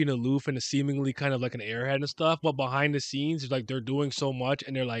goofy and aloof and is seemingly kind of like an airhead and stuff, but behind the scenes, like they're doing so much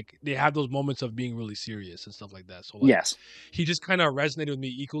and they have those moments of being really serious and stuff like that. So like, yes, he just kind of resonated with me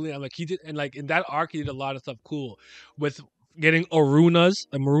equally. I'm like, he did, and like in that arc, he did a lot of stuff cool with getting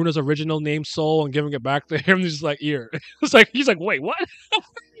Maruna's original name Soul and giving it back to him. He's just like, here. It's like he's like, wait, what?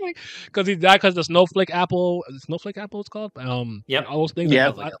 Because he died because the snowflake apple it's called. Yep. All those things.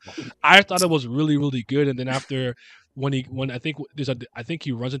 Yeah. I thought it was really, really good. And then after when I think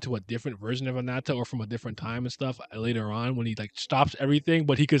he runs into a different version of Anata or from a different time and stuff later on when he like stops everything,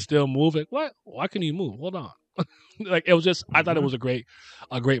 but he could still move. Like, what? Why can he move? Hold on. Like it was just, I thought it was a great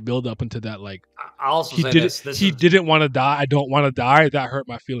build up into that. Like, I also he didn't want to die. I don't want to die. That hurt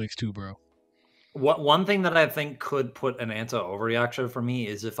my feelings too, bro. One thing that I think could put Ananta over Yaksha for me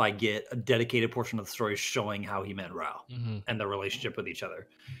is if I get a dedicated portion of the story showing how he met Rao and their relationship with each other.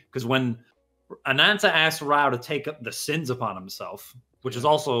 Because when Ananta asked Rao to take up the sins upon himself, which is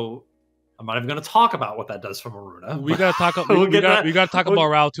also, I'm not even going to talk about what that does for Maruna. We got to talk. We got to talk about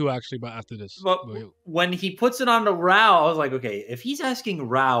Rao too, actually. But after this, but when he puts it on to Rao, I was like, okay, if he's asking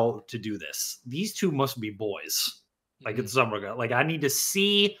Rao to do this, these two must be boys. Like in some regard, like I need to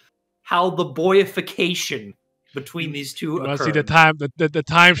see how the boyification between these two occurred. See the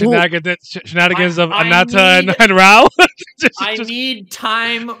time shenanigans of Ananta and Rao? I need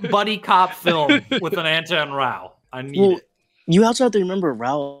time buddy cop film with Ananta and Rao. I need it. You also have to remember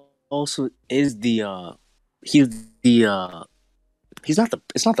Rao also is it's not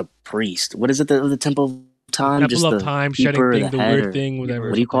the priest. What is it, the Temple of Time? Temple of Time, shedding thing, the weird thing, whatever.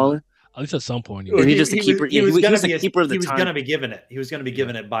 What do you call it? At least at some point. Is he just the keeper? He was the keeper of the time. He was going to be given it. He was going to be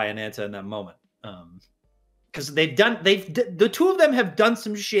given it by Ananta in that moment. Because the two of them have done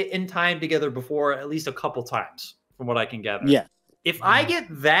some shit in time together before, at least a couple times, from what I can gather. Yeah. If I get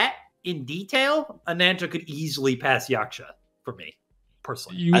that in detail, Ananta could easily pass Yaksha for me,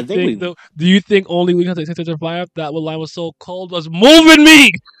 personally. Do you think only we got to take fire? That line was so cold, was moving me.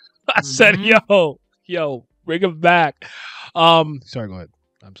 I said, yo, bring him back. Sorry, go ahead.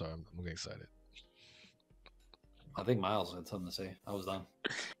 I'm sorry, I'm getting excited. I think Miles had something to say. I was done.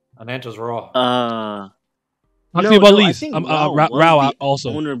 Ananta's raw. About Lise. Rao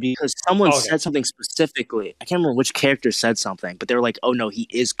also. Owner because someone said something specifically. I can't remember which character said something, but they were like, "Oh no, he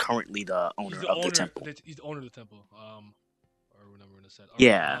is currently the owner of the temple." He's the owner of the temple. Or whatever it said.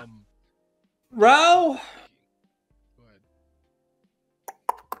 Yeah. Rao. Go ahead.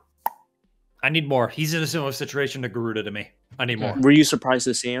 I need more. He's in a similar situation to Garuda to me. I need more. Were you surprised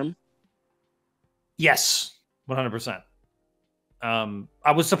to see him? Yes, 100%. I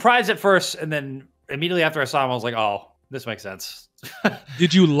was surprised at first, and then immediately after I saw him, I was like, "Oh, this makes sense."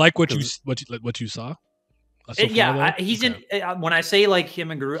 Did you like what you saw? He's in. When I say like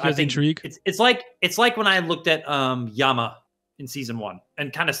him and Guru, I think intrigue. It's like when I looked at Yama in season 1,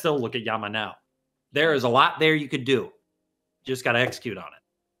 and kind of still look at Yama now. There is a lot there you could do. You just got to execute on it.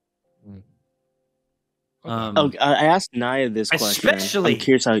 I asked Naya this question. Especially I'm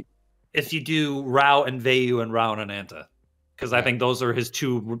curious how if you do Rao and Vayu and Rao and Ananta. Because I think those are his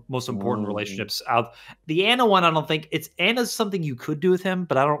two most important relationships. The Anna one, I don't think Anna's something you could do with him,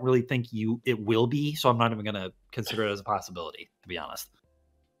 but I don't really think it will be. So I'm not even going to consider it as a possibility, to be honest.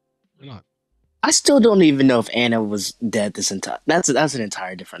 You're not. I still don't even know if Anna was dead this entire. That's an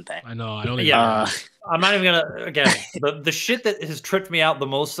entire different thing. I know. I don't. I'm not even gonna. Again, the shit that has tripped me out the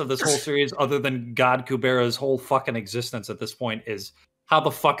most of this whole series, other than God Kubera's whole fucking existence at this point, is how the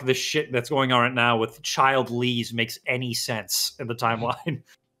fuck this shit that's going on right now with child Lees makes any sense in the timeline.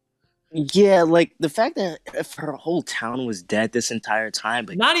 Yeah, like the fact that if her whole town was dead this entire time,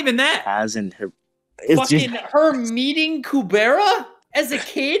 but not even that. Kaz and her, fucking her meeting Kubera as a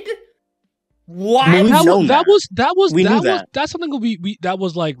kid. What? That's something we that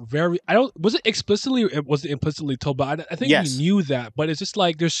was like very. I don't. Was it explicitly? It was implicitly told, but I think we knew that. But it's just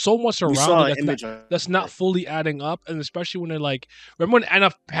like there's so much around it that's not fully adding up, and especially when they're like, remember when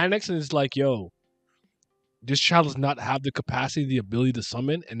Anna panics and is like, "Yo, this child does not have the capacity, the ability to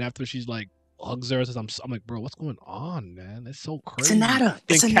summon," and after she's like hugs her, and says, I'm like, bro, what's going on, man? It's so crazy. It's Anata.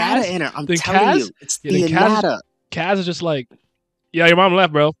 It's Anata in her. I'm telling you, it's the Anata. Kaz is just like, yeah, your mom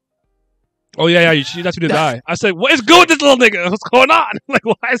left, bro. Oh yeah, she left you to die. I said, what is good with this little nigga? What's going on? Like,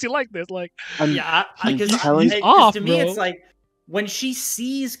 why is he like this? Like, because he's off, to me, it's like when she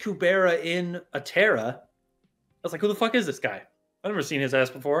sees Kubera in Atera, I was like, who the fuck is this guy? I've never seen his ass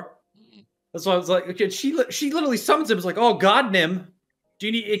before. That's why I was like, okay, she literally summons him. It's like, oh, Godnim,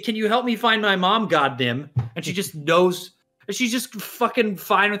 can you help me find my mom, Godnim? And she just knows. She's just fucking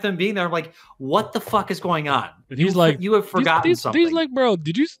fine with him being there. I'm like, what the fuck is going on? And he's like, you have forgotten something. He's like, bro,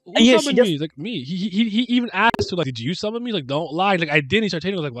 did you summon me? He's like, me. He even asked her, like, did you summon me? Like, don't lie. Like, I didn't. He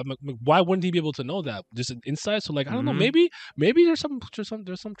started telling me, like, why wouldn't he be able to know that? Just an insight. So, like, I don't know. Maybe there's some truth to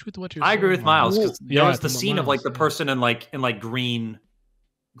what you're saying. I agree with Miles. Because there was the scene of like the person in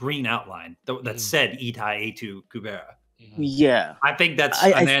green outline that said Itai Etu Kubera. Yeah, I think that's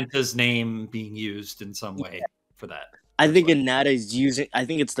Ananta's name being used in some way for that. I think Anata is using. I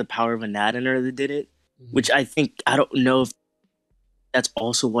think it's the power of Anata in her that did it, which I don't know if that's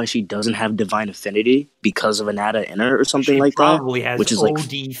also why she doesn't have divine affinity because of Anata in her or something like that. Probably has which is OD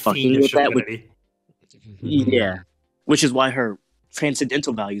like fucking with that. Yeah, which is why her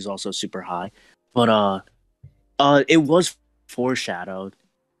transcendental value is also super high. But it was foreshadowed.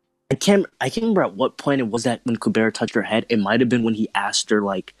 I can't remember at what point it was that when Kubera touched her head. It might have been when he asked her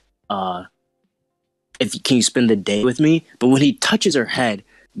like, can you spend the day with me? But when he touches her head,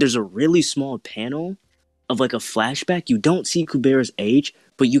 there's a really small panel of like a flashback. You don't see Kubera's age,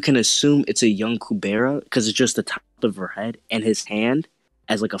 but you can assume it's a young Kubera because it's just the top of her head and his hand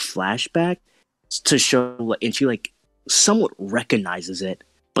as like a flashback to show, and she like somewhat recognizes it,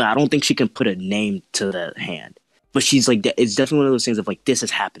 but I don't think she can put a name to the hand. But she's like, it's definitely one of those things of like, this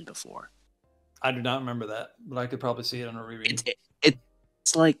has happened before. I do not remember that, but I could probably see it on a reread.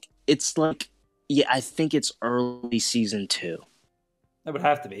 It's like, yeah, I think it's early season 2. That would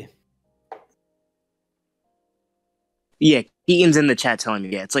have to be. Yeah, Keaton's in the chat telling me,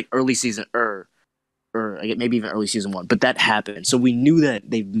 yeah, it's like early season, or maybe even early season 1. But that happened, so we knew that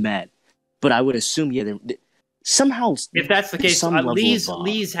they've met. But I would assume, yeah, somehow. If that's the case,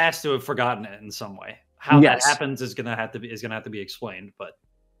 Lee's has to have forgotten it in some way. How that happens is gonna have to be explained. But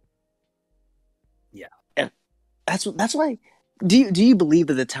yeah, that's why. Do you believe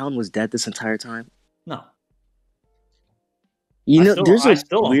that the town was dead this entire time? No. There's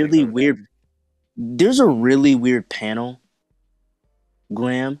a really weird panel,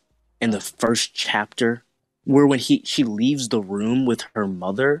 Glam, in the first chapter where when she leaves the room with her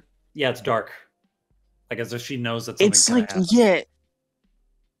mother. Yeah, it's dark. Like as if she knows that something's gonna happen. Yeah.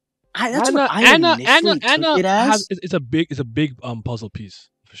 That's what I initially took it as. It's a big puzzle piece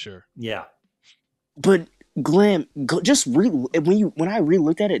for sure. Yeah. But Glam, just when I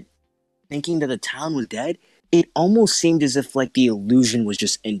re-looked at it, thinking that the town was dead, it almost seemed as if like the illusion was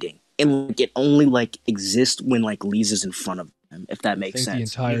just ending, and like it only like exists when like Lee's is in front of them, if that makes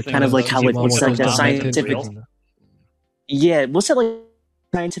sense. Kind of like how like what's like that scientific. Yeah, what's that like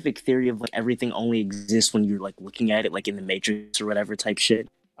scientific theory of like everything only exists when you're like looking at it like in the Matrix or whatever type shit.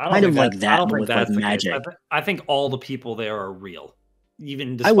 Kind of like that, but with like magic. I think all the people there are real.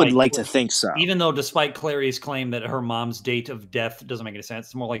 I would like to think so. Even though, despite Clary's claim that her mom's date of death doesn't make any sense,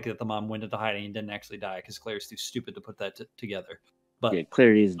 it's more likely that the mom went into hiding and didn't actually die because Clary's too stupid to put that together. But yeah,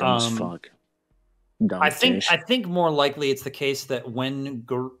 Clary is dumb as fuck. I think more likely it's the case that when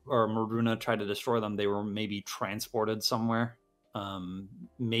Maruna tried to destroy them, they were maybe transported somewhere,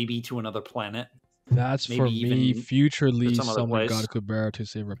 maybe to another planet. That's maybe for me. Future Lee summoned God Kubera to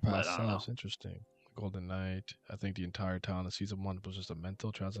save her past selves. Interesting. Golden Knight. I think the entire town of season 1 was just a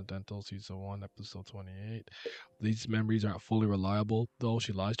mental transcendental. Season 1, episode 28. These memories aren't fully reliable, though.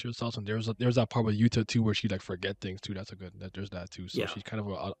 She lies to herself, and there's that part with Yuta too, where she like forget things too. That's there's that too. So she's kind of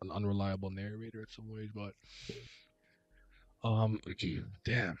an unreliable narrator in some ways, but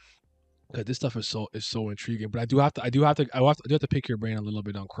damn. This stuff is so intriguing. But I do have to pick your brain a little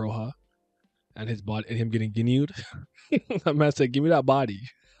bit on Kroha and his body and him getting guinea'd. That man said, "Give me that body."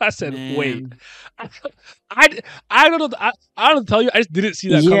 I said, wait. I don't know. I don't tell you. I just didn't see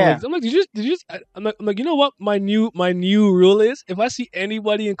that coming. I'm like, did you just? I'm like, you know what? My new rule is, if I see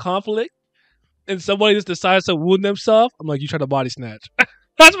anybody in conflict and somebody just decides to wound themselves, I'm like, you try to body snatch.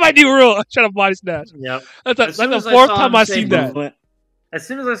 That's my new rule. I try to body snatch. Yep. That's the fourth time I've seen that. As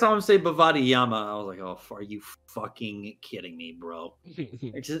soon as I saw him say Bavati Yama, I was like, oh, are you fucking kidding me, bro?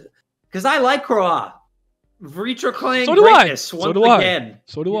 Because I like Kroha. Retroclaiming greatness once again.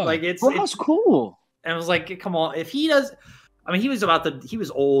 So do I. Like it's cool. And I was like, come on, if he does, I mean, he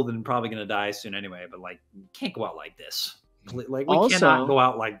was old and probably gonna die soon anyway. But like, you can't go out like this. Like we cannot go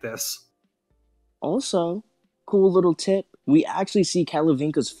out like this. Also, cool little tip: we actually see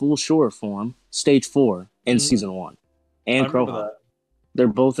Kalavinka's full shore form, stage 4 in season 1, and Kroha. They're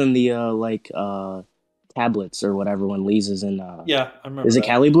both in the tablets or whatever when Lee's is in. Yeah, I remember. Is it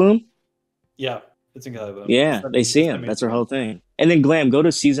Cali Bloom? Yeah. It's in Cali Bloom. Yeah, they see him. That's her whole thing. And then Glam, go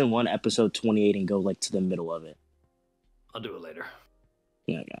to season 1, episode 28, and go like to the middle of it. I'll do it later.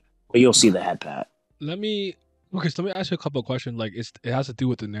 Yeah. But you'll see the head pat. Let me ask you a couple of questions. Like it has to do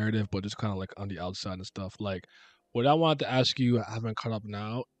with the narrative, but just kind of like on the outside and stuff. Like what I wanted to ask you, I haven't caught up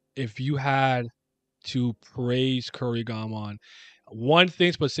now. If you had to praise Kurigama on one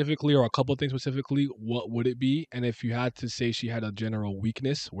thing specifically or a couple of things specifically, what would it be? And if you had to say she had a general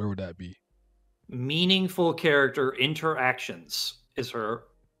weakness, where would that be? Meaningful character interactions is her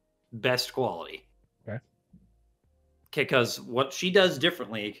best quality. Okay. Because what she does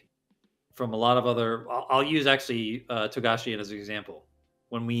differently from a lot of other... I'll use actually Togashi as an example.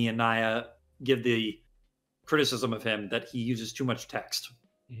 When me and Naya give the criticism of him that he uses too much text.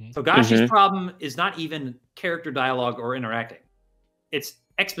 Togashi's problem is not even character dialogue or interacting. It's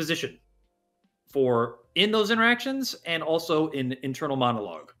exposition in those interactions and also in internal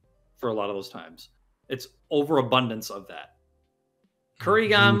monologue for a lot of those times. It's overabundance of that.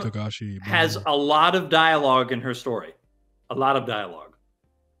 Kurigama has a lot of dialogue in her story. A lot of dialogue.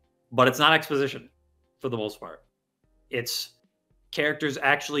 But it's not exposition for the most part. It's characters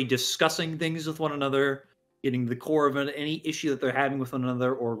actually discussing things with one another, getting the core of any issue that they're having with one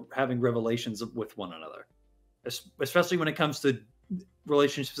another, or having revelations with one another. Especially when it comes to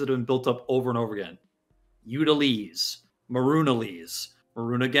relationships that have been built up over and over again. Yuta Lees, Maruna Lees,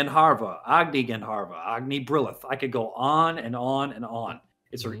 Maruna Genharva, Agni Genharva, Agni Brilith. I could go on and on and on.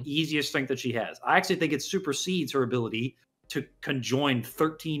 It's her easiest strength that she has. I actually think it supersedes her ability to conjoin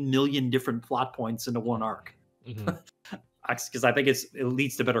 13 million different plot points into one arc. Because I think it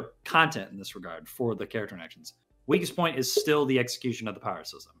leads to better content in this regard for the character interactions. Weakest point is still the execution of the power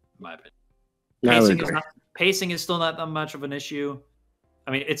system, in my opinion. Pacing is still not that much of an issue.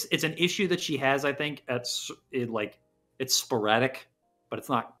 I mean, it's an issue that she has. I think it's sporadic, but it's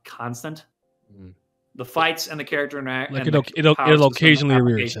not constant. The fights and the character interaction, like it'll occasionally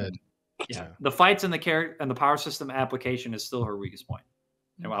rear its head. Yeah, the fights and the character and the power system application is still her weakest point.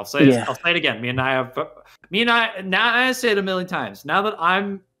 And I'll say it again. Me and I now I say it a million times. Now that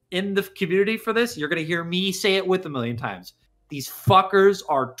I'm in the community for this, you're gonna hear me say it with a million times. These fuckers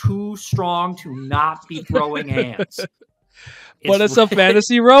are too strong to not be throwing hands. But it's a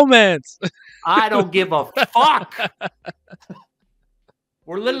fantasy romance. I don't give a fuck.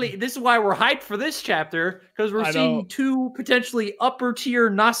 This is why we're hyped for this chapter, because we're seeing two potentially upper tier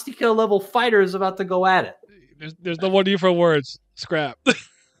Gnostica level fighters about to go at it. There's no more need for words. Scrap.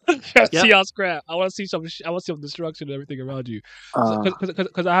 See how scrap. I want to see some destruction and everything around you.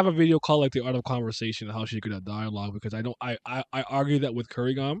 Because I have a video called like the Art of Conversation, how she could have dialogue. Because I argue that with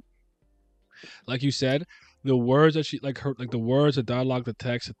Kurigama, like you said, the words that she the words, the dialogue, the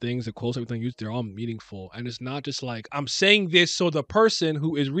text, the things, the quotes, everything used, they're all meaningful, and it's not just like I'm saying this so the person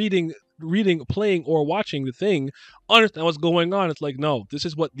who is reading, playing, or watching the thing understand what's going on. It's like, no, this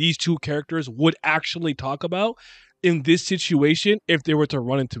is what these two characters would actually talk about in this situation if they were to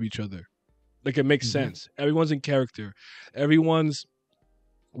run into each other. Like, it makes sense. Everyone's in character. Everyone's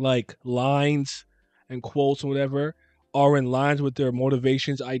like lines and quotes and whatever are in lines with their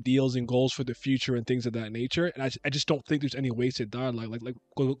motivations, ideals, and goals for the future and things of that nature. And I just don't think there's any wasted dialogue. Like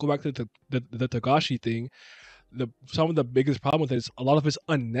go back to the Togashi thing. Some of the biggest problem with it is a lot of it's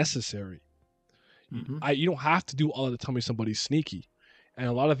unnecessary. You don't have to do all of it to tell me somebody's sneaky. And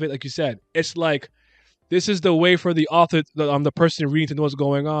a lot of it, like you said, it's like, this is the way for the author, the person reading, to know what's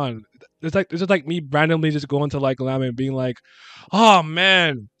going on. This is like me randomly just going to like Lam and being like, "Oh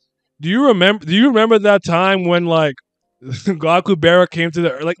man, do you remember that time when like God Kubera came to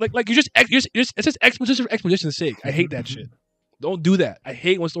the like you just it's just exposition for exposition's sake." I hate that shit. Don't do that. I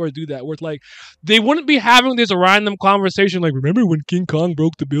hate when stories do that. Where it's like they wouldn't be having this random conversation like, remember when King Kong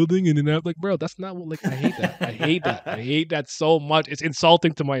broke the building and then I'm like, bro, that's not what. Like, I hate that. I hate that. I hate that so much. It's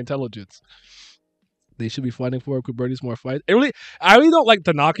insulting to my intelligence. They should be fighting for Kubernetes more fights. I really don't like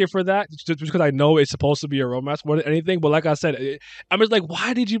to knock it for that, just because I know it's supposed to be a romance more than anything. But like I said, I'm just like,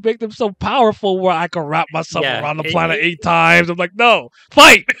 why did you make them so powerful where I can wrap myself around the planet 8 times? I'm like, no,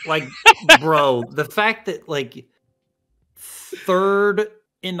 fight! Like, bro, the fact that like third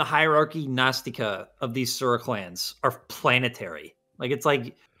in the hierarchy Gnostica of these Sura clans are planetary. Like, it's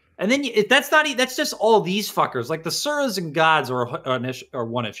like, and then that's just all these fuckers. Like the Suras and gods are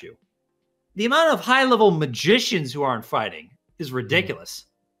one issue. The amount of high-level magicians who aren't fighting is ridiculous.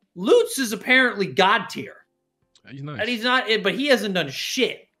 Lutz is apparently god tier. He's nice. And he's not, but he hasn't done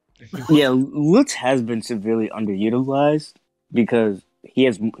shit. Yeah, Lutz has been severely underutilized because he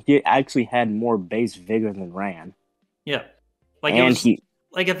actually had more base vigor than Ran. Yeah. Like, I think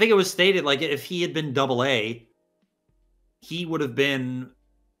it was stated, like, if he had been AA, he would have been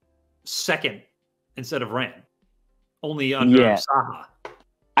second instead of Ran. Only under Saha.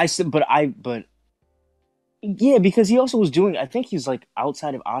 Yeah, because he also was doing, I think he's like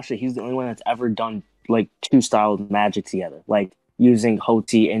outside of Asha, he's the only one that's ever done like 2 styles of magic together, like using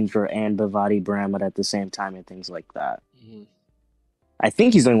Hoti, Indra, and Bhavati Brahma at the same time and things like that. Mm-hmm. I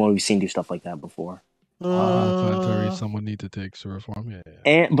think he's the only one we've seen do stuff like that before. Someone need to take Sura form.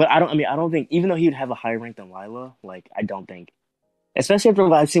 Yeah. But I don't think, even though he would have a higher rank than Lila, like I don't think, especially after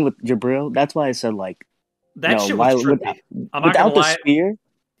what I've seen with Jabril, that's why I said like shit was trippy. Without the spear.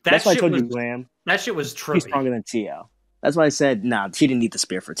 That's why I told you, Lamb. That shit was trippy. He's stronger than TL. That's why I said, nah, she didn't need the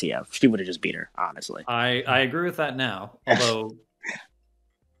spear for TL. She would have just beat her, honestly. I agree with that now. Although,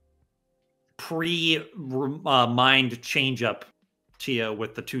 mind change up Tia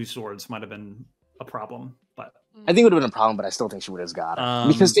with the 2 swords might have been a problem. But I think it would have been a problem, but I still think she would have got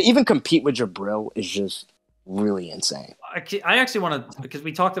it. Because to even compete with Jabril is just really insane. I actually want to, because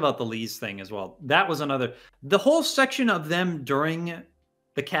we talked about the Lee's thing as well. That was the whole section of them during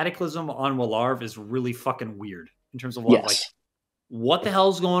the Cataclysm on Walarv is really fucking weird in terms of what the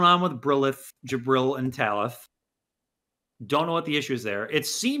hell's going on with Brilith, Jabril, and Talith. Don't know what the issue is there. It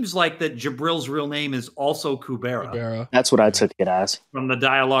seems like that Jabril's real name is also Kubera. That's what I took it as. From the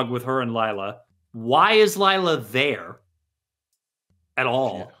dialogue with her and Lila. Why is Lila there at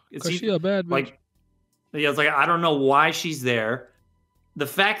all? Because she's a bad bitch. It's like, I don't know why she's there. The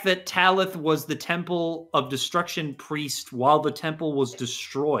fact that Talith was the Temple of Destruction priest while the temple was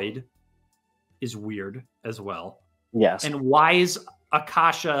destroyed is weird as well. Yes. And why is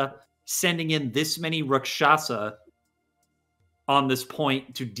Akasha sending in this many Rakshasa on this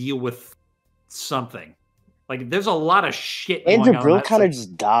point to deal with something? Like, there's a lot of shit going on. And Jabril kind of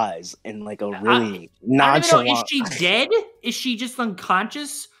just dies in like a really nonchalant... Is she dead? Is she just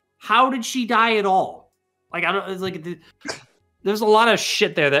unconscious? How did she die at all? Like, I don't... It's like... There's a lot of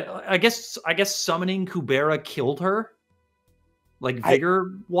shit there that I guess summoning Kubera killed her, like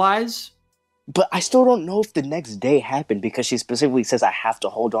vigor wise. But I still don't know if the next day happened because she specifically says I have to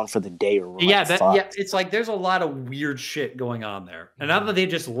hold on for the day. Or it's like there's a lot of weird shit going on there. And now that they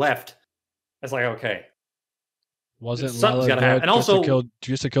just left, it's like okay, wasn't something's gotta happen. And also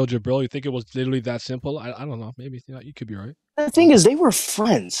just to kill Jabril, you think it was literally that simple? I don't know. Maybe you could be right. The thing is, they were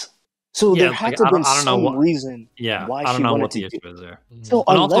friends. So there had to have been some reason why I don't she know wanted what the to issue is there. So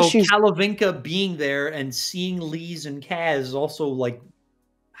and also, Kalavinka being there and seeing Lee's and Kaz is also like,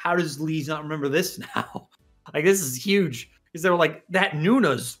 how does Lee's not remember this now? Like, this is huge. Because they were like, that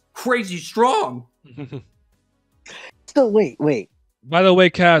Nuna's crazy strong. So wait. By the way,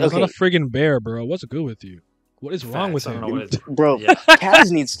 Kaz, it's not a friggin' bear, bro. What's good with you? What is wrong with him? Bro,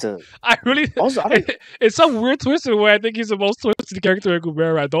 Kaz needs to... I really... Also, it's some weird twisted way. I think he's the most twisted character in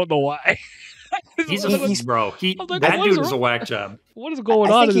Kubera. I don't know why. Bro, that dude is a whack job. What is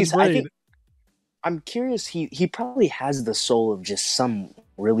going on in his brain? I'm curious. He probably has the soul of just some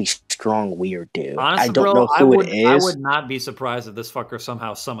really strong, weird dude. Honestly, I don't know who it is. I would not be surprised if this fucker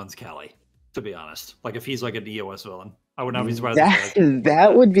somehow summons Callie, to be honest. Like, if he's like a DOS villain. I would not be surprised.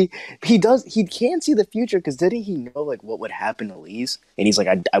 That would be. He can see the future because didn't he know like what would happen to Lee's? And he's like,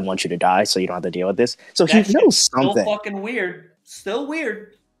 I want you to die so you don't have to deal with this. So he knows something. Still fucking weird. Still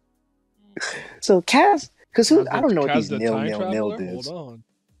weird. So Kaz, because I don't know what these nil dudes. Hold on.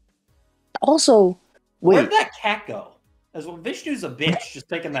 Also, wait. Where'd that cat go? As well, Vishnu's a bitch just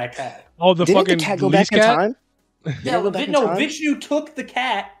taking that cat. Oh, the fucking cat go back in time? Yeah, Vishnu took the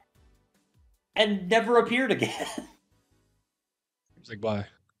cat and never appeared again. He's like, bye.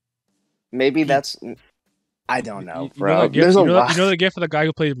 Maybe that's... I don't know, bro. There's a lot. You know the gift for the guy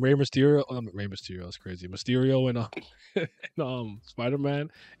who plays Rey Mysterio? Rey Mysterio is crazy. Mysterio and Spider-Man,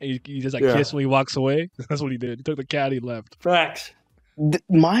 and he just kiss when he walks away. That's what he did. He took the cat, he left. Facts.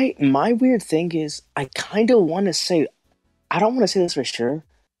 My weird thing is, I kind of want to say, I don't want to say this for sure,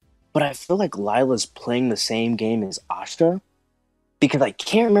 but I feel like Lila's playing the same game as Ashta, because I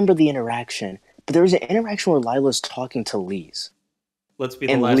can't remember the interaction, but there was an interaction where Lila's talking to Lise. Let's be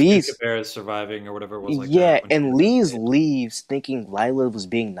the last Kubera surviving or whatever it was. And Lise leaves thinking Lila was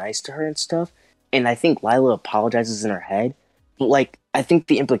being nice to her and stuff. And I think Lila apologizes in her head. But I think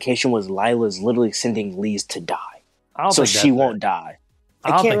the implication was Lila's literally sending Lise to die. So she won't die.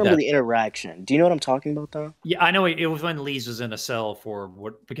 I can't remember the interaction. Do you know what I'm talking about though? Yeah, I know it was when Lise was in a cell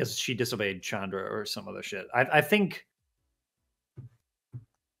because she disobeyed Chandra or some other shit. I think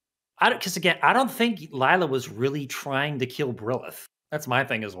because again, I don't think Lila was really trying to kill Brilith. That's my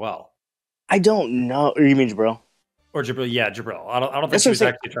thing as well. I don't know. Or you mean Jabril? Or Jabril? Yeah, Jabril. I don't think she was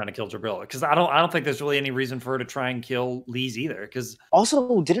actually trying to kill Jabril, because I don't think there's really any reason for her to try and kill Lise either. Because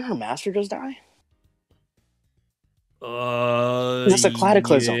also, didn't her master just die? It's a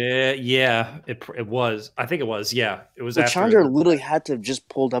cataclysm. Yeah, it was. I think it was. Yeah, it was. But Chandra literally had to have just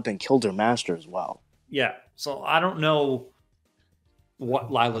pulled up and killed her master as well. Yeah, so I don't know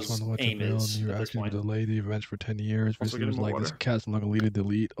what Lila's aim is. You actually delay the events for 10 years. Basically, it was like this cat's not gonna lead to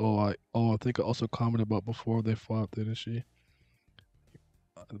delete. I think I also commented about before they fought, didn't she?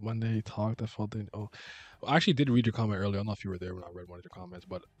 When they talked, I felt they. I actually did read your comment earlier. I don't know if you were there when I read one of your comments,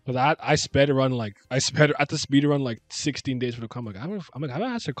 but I sped at the speed run 16 days for the comment. I haven't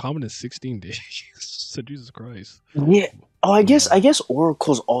asked a comment in 16 days. So Jesus Christ. Yeah. Oh, I guess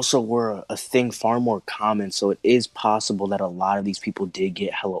oracles also were a thing far more common. So it is possible that a lot of these people did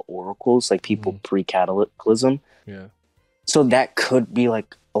get hella oracles, like people pre-cataclysm. Yeah. So that could be a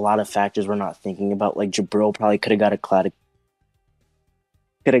lot of factors we're not thinking about. Like Jabril probably could have got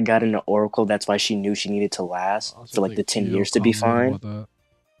an oracle. That's why she knew she needed to last for the 10 years to be fine.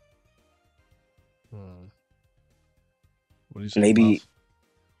 Maybe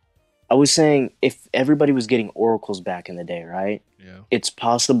I was saying if everybody was getting oracles back in the day, right? Yeah. It's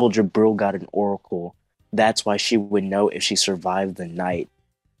possible Jabril got an oracle. That's why she would know if she survived the night.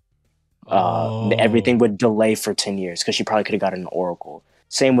 Everything would delay for 10 years because she probably could have gotten an oracle.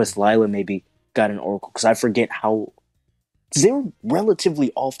 Same with Lila, maybe got an oracle, because I forget how. Because they were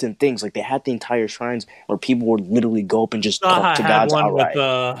relatively often things, they had the entire shrines where people would literally go up and just talk to gods outright.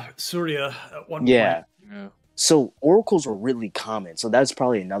 With Surya at one point. Yeah. So oracles were really common. So that's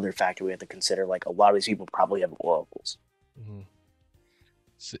probably another factor we have to consider. A lot of these people probably have oracles. Mm-hmm.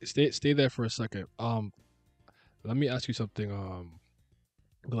 Stay there for a second. Let me ask you something,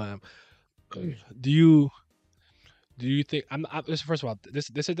 Glam. Do you think first of all, this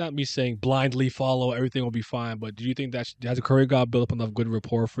is not me saying blindly follow, everything will be fine, but do you think that has a Korean god built up enough good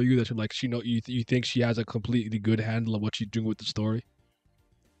rapport for you that you think she has a completely good handle of what she's doing with the story?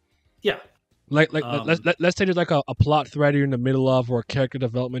 Yeah. Let's say there's a plot thread you're in the middle of, or a character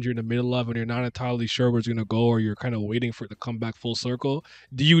development you're in the middle of, and you're not entirely sure where it's gonna go, or you're kind of waiting for it to come back full circle.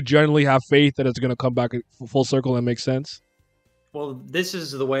 Do you generally have faith that it's gonna come back full circle and make sense? Well, this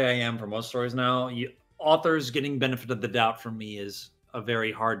is the way I am for most stories now. Authors getting benefit of the doubt from me is a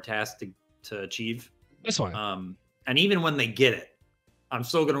very hard task to achieve. That's fine. And even when they get it, I'm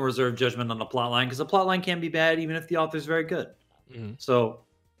still going to reserve judgment on the plot line, because the plot line can be bad even if the author's very good. Mm-hmm. So,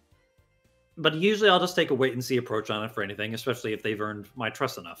 but usually I'll just take a wait and see approach on it for anything, especially if they've earned my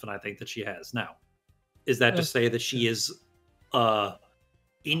trust enough, and I think that she has. Now, is that to say that she is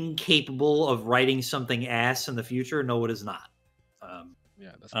incapable of writing something ass in the future? No, it is not.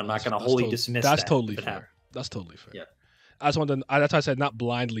 I'm not going to wholly dismiss that. That's totally fair. That's totally fair. Yeah. That's why I said not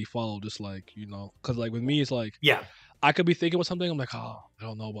blindly follow, just because with me it's yeah, I could be thinking about something, I'm I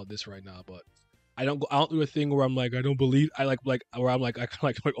don't know about this right now, but I don't do a thing where I'm I don't believe, where I'm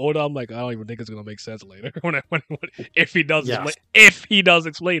Oda, I'm I don't even think it's gonna make sense later if he does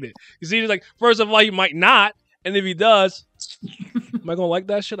explain it. You see, first of all, he might not, and if he does, am I gonna like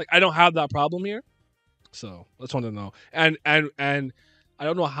that shit? I don't have that problem here. So I just want to know, and I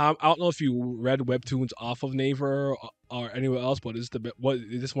don't know if you read webtoons off of Naver or anywhere else, but is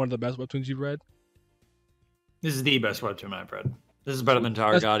this one of the best webtoons you've read? This is the best webtoon I've read. This is better than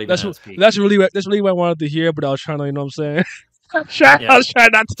Tower God. That's really what I wanted to hear, but I was trying to, you know what I'm saying? I was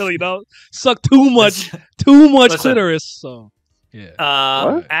trying not to, suck too much clitoris. So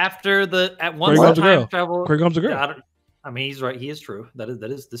yeah. After at once the time travel, Queer comes a girl. Yeah, I mean, he's right. He is true.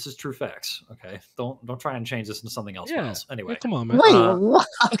 This is true facts. Okay, don't try and change this into something else. Yeah. Anyway, come on, man. Wait, what?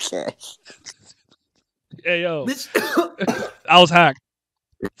 Okay. Hey, yo, I was hacked.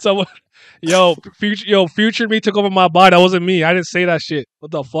 So Future me took over my body. That wasn't me. I didn't say that shit.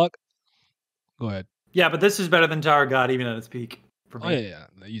 What the fuck? Go ahead. Yeah, but this is better than Tower God, even at its peak. For me. Oh yeah,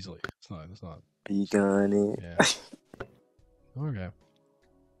 easily. It's not. Be done it. Yeah. Okay.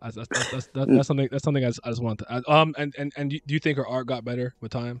 That's something. That's something I just want to. And do you think her art got better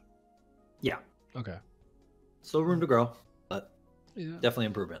with time? Yeah. Okay. Still room to grow, but definitely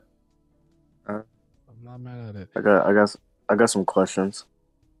improvement. I'm not mad at it. I got some questions.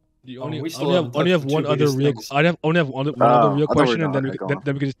 You only have one other real. I only have one other real question, and then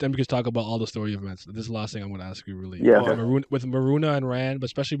we can talk about all the story events. This is the last thing I'm going to ask you, really. Yeah. Okay. With Maruna and Rand, but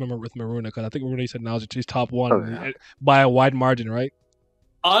especially with Maruna, because I think Maruna said now she's top one by a wide margin, right?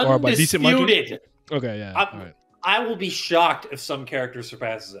 Undisputed. Or by decent margin? Okay, yeah. All right. I will be shocked if some character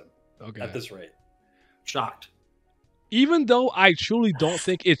surpasses him. Okay. At this rate, shocked. Even though I truly don't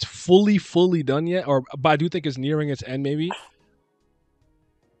think it's fully done yet, but I do think it's nearing its end, maybe.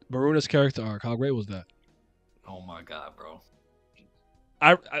 Maruna's character arc, how great was that? Oh my god, bro!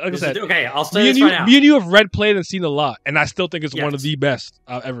 Like I said, okay, I'll say this right now. Me and you have read, played, and seen a lot, and I still think it's one of the best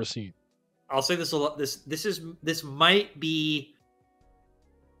I've ever seen. I'll say this a lot. This might be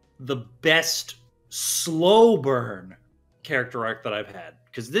the best slow burn character arc that I've had,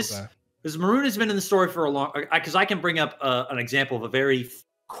 because this Maruna's been in the story for a long. Because I can bring up an example of a very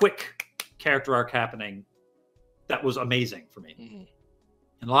quick character arc happening that was amazing for me. Mm-hmm.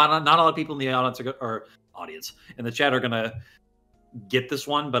 And not a lot of people in the audience in the chat are gonna get this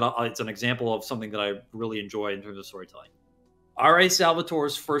one, but it's an example of something that I really enjoy in terms of storytelling. R.A.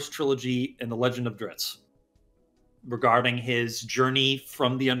 Salvatore's first trilogy in The Legend of Drizzt, regarding his journey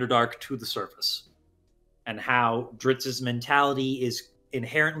from the Underdark to the surface, and how Drizzt's mentality is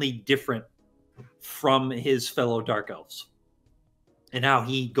inherently different from his fellow Dark Elves, and how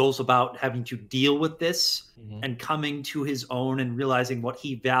he goes about having to deal with this and coming to his own and realizing what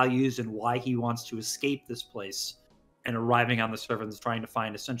he values and why he wants to escape this place, and arriving on the surface, trying to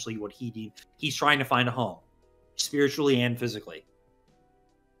find essentially what he's trying to find a home, spiritually and physically.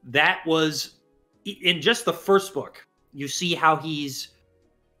 That was, in just the first book, you see how he's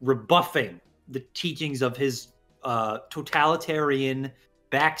rebuffing the teachings of his totalitarian,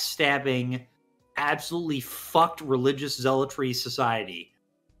 backstabbing, absolutely fucked religious zealotry society,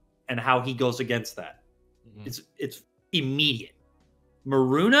 and how he goes against that. It's immediate.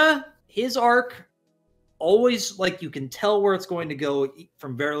 Maruna, his arc, always, like, you can tell where it's going to go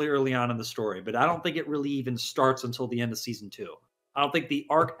from very early on in the story, but I don't think it really even starts until the end of season 2. I don't think the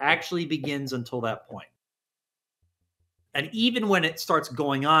arc actually begins until that point. And even when it starts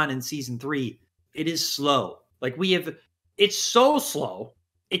going on in season 3, it is slow. Like, it's so slow,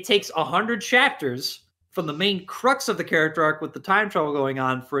 it takes 100 chapters from the main crux of the character arc with the time travel going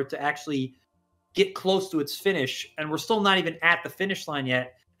on for it to actually get close to its finish. And we're still not even at the finish line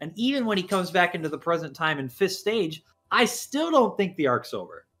yet. And even when he comes back into the present time in 5th stage, I still don't think the arc's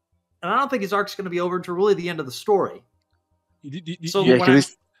over. And I don't think his arc's going to be over until really the end of the story.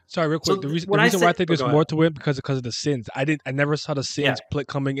 Sorry, real quick. The reason why I think there's more to it because of the sins. I never saw the sins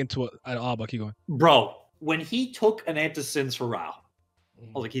coming into it at all. But keep going, bro. When he took an anti-sins for Rao, I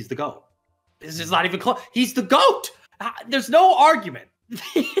was like, he's the GOAT. This is not even close. He's the GOAT. There's no argument.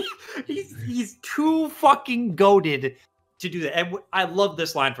 he's too fucking goated to do that. And I love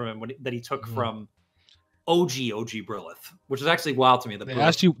this line from him that he took from OG Brilith, which is actually wild to me. They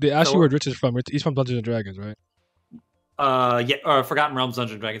asked you where Rich is from. He's from Dungeons and Dragons, right? Forgotten Realms,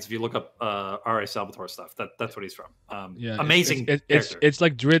 Dungeons and Dragons. If you look up R.A. Salvatore stuff, that's what he's from. Amazing. It's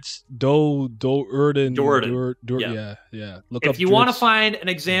like Drizzt, Do'Urden. Yeah. Look up. If you want to find an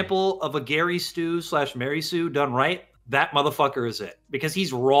example of a Gary Stu / Mary Sue done right, that motherfucker is it, because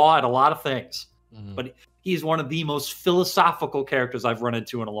he's raw at a lot of things, but he's one of the most philosophical characters I've run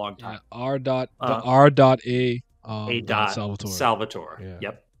into in a long time. Salvatore. Yeah.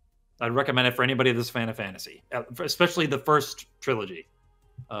 Yep. I'd recommend it for anybody that's a fan of fantasy, especially the first trilogy.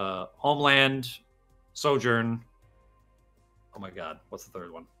 Homeland, Sojourn. Oh my God, what's the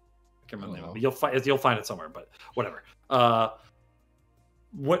third one? I can't remember the name. You'll find it somewhere, but whatever. But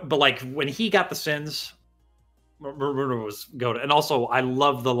like when he got the sins, Maruna was goated. And also, I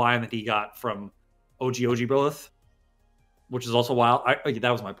love the line that he got from OG Brilith, which is also wild.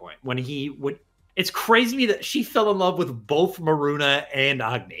 That was my point. It's crazy to me that she fell in love with both Maruna and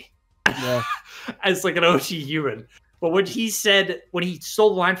Agni. Yeah. As like an OG human. But when he stole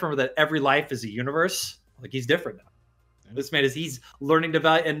the line from her that every life is a universe, like, he's different now. Yeah. This man he's learning to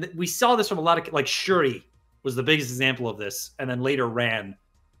value, and we saw this from a lot of, like, Shuri was the biggest example of this, and then later Rand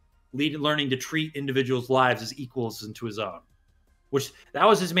learning to treat individuals' lives as equals into his own, which that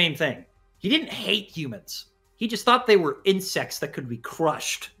was his main thing. He didn't hate humans. He just thought they were insects that could be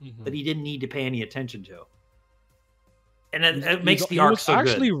crushed, that he didn't need to pay any attention to. And it makes the arc so good. He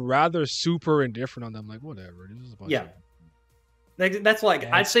was actually rather super indifferent on them. Like, whatever. This is a bunch of that's like,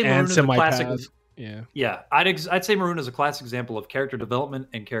 I'd say Maroon is a classic. Yeah. I'd say Maroon is a classic example of character development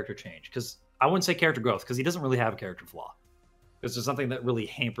and character change. Because I wouldn't say character growth, because he doesn't really have a character flaw. Because there's something that really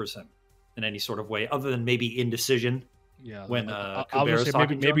hampers him in any sort of way, other than maybe indecision. Yeah, when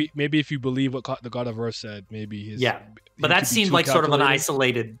maybe if you believe what the God of Earth said, maybe his but that seemed like sort of an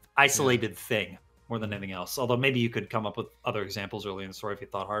isolated thing more than anything else. Although maybe you could come up with other examples early in the story if you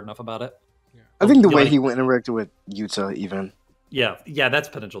thought hard enough about it. Yeah. I think the way he went and interacted with Yuta, even that's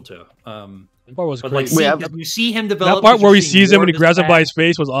potential too. That part was great. You see him develop. That part where he sees him and he grabs him by his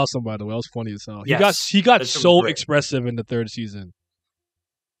face was awesome. By the way, that was funny as hell. He got so expressive in the third season.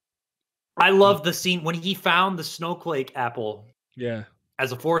 I love the scene when he found the snowflake apple. Yeah,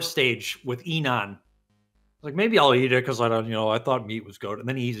 as a fourth stage with Enon. Like, maybe I'll eat it because I don't, I thought meat was good. And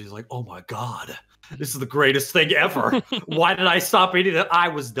then he's like, "Oh my god, this is the greatest thing ever! Why did I stop eating it?" I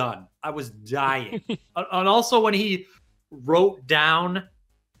was done. I was dying. And also when he wrote down,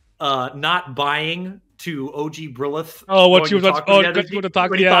 not buying to OG Brilith. Oh, what she was when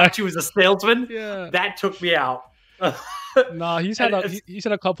he thought she was a salesman. Yeah, that took me out. Nah, he's had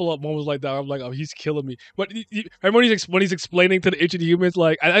a couple of moments like that. I'm like, oh, he's killing me. But remember when he's explaining to the ancient humans,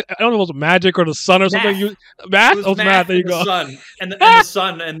 like I don't know if it was magic or the sun or something. Math? It was math. There you go. The sun and the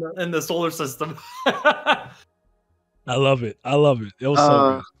sun and the solar system. I love it. It was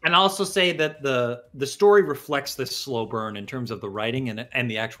so good. And I'll also say that the story reflects this slow burn in terms of the writing and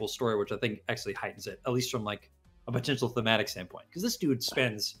the actual story, which I think actually heightens it, at least from like a potential thematic standpoint. Because this dude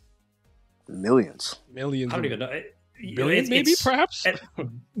spends millions. I don't even know. Billions, maybe, perhaps? At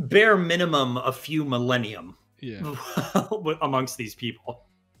bare minimum, a few millennium. Yeah. Amongst these people.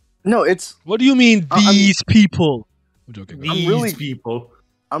 No, it's... What do you mean, these people? I'm joking. These people.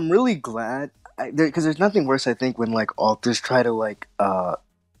 I'm really glad, because there's nothing worse, I think, when, like, authors try to, like,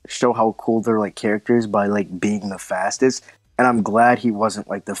 show how cool their, like, characters by, like, being the fastest. And I'm glad he wasn't,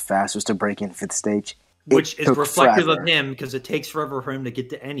 like, the fastest to break in 5th stage. Which is reflective of him, because it takes forever for him to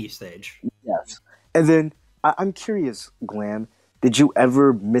get to any stage. Yes. And then... I'm curious, Glam, did you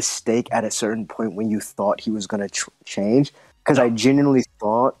ever mistake at a certain point when you thought he was going to change? Because I genuinely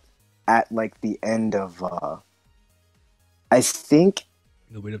thought at, like, the end of, I think...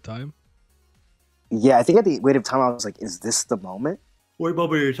 The Weight of Time? Yeah, I think at the Weight of Time, I was like, is this the moment? What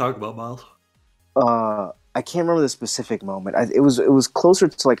moment are you talking about, Miles? I can't remember the specific moment. It was closer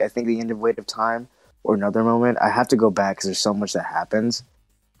to, like, I think the end of Weight of Time or another moment. I have to go back because there's so much that happens.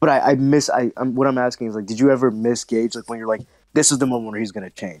 But what I'm asking is, like, did you ever misgauge, like, when you're like, this is the moment where he's going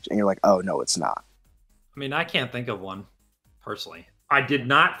to change? And you're like, oh, no, it's not. I mean, I can't think of one, personally. I did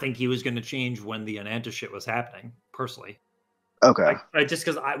not think he was going to change when the Ananta shit was happening, personally. Okay. Just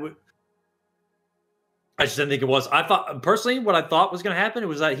because I just didn't think it was. I thought, personally, what I thought was going to happen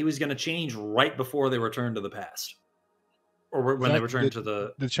was that he was going to change right before they returned to the past. Or when they return to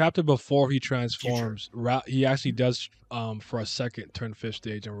the chapter before he transforms, he actually does for a second turn 5th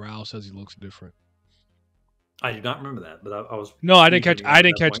stage, and Rao says he looks different. I do not remember that, but I was. No, I didn't catch. I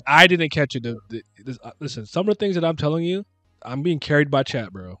didn't catch it. Listen, some of the things that I'm telling you, I'm being carried by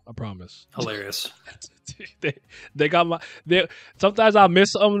chat, bro. I promise. Hilarious. they got my. Sometimes I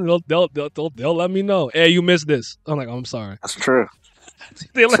miss something. They'll let me know. Hey, you missed this. I'm like, I'm sorry. That's true.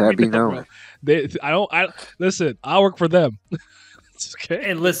 They let me know, bro. Listen. I work for them. Okay.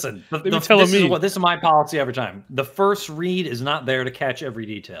 And listen, this is my policy every time. The first read is not there to catch every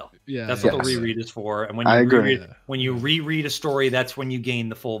detail. Yeah, that's what the reread is for. And when you reread a story, that's when you gain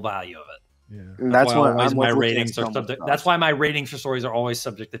the full value of it. Yeah, that's why my ratings are subject. That's why my ratings for stories are always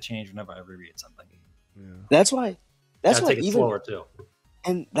subject to change whenever I reread something. Yeah. That's why. That's why take it slower too.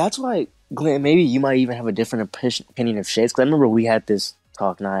 And that's why, Glenn, maybe you might even have a different opinion of Shades. Because I remember we had this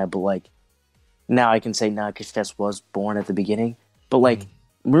talk, Naya, but like now I can say because Chess was born at the beginning. But like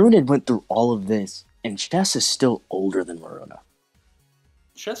Maroon had went through all of this, and Chess is still older than Maruna.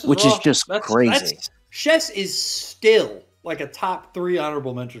 Which is just crazy. Chess is still like a top 3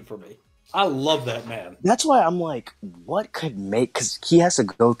 honorable mention for me. I love that man. That's why I'm like, what could make... Because he has to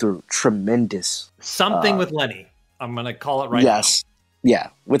go through tremendous... Something with Lenny. I'm going to call it right now.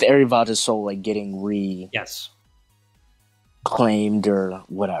 Yeah. With Arivata's soul like getting claimed or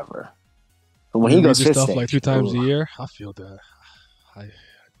whatever. But when he goes to stuff like 2 times a year, I feel that. I'm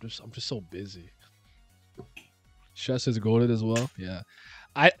just so busy. Chess is goated as well. Yeah.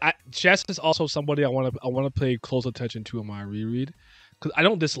 Chess is also somebody I want to pay close attention to in my reread. Because I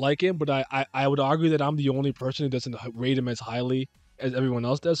don't dislike him, but I would argue that I'm the only person who doesn't rate him as highly as everyone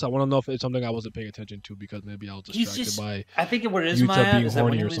else does. So I want to know if it's something I wasn't paying attention to because maybe I was distracted by. I think what it is, Yuta Maya, being is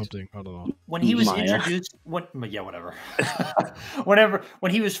horny or something. I don't know. When he was introduced, whatever.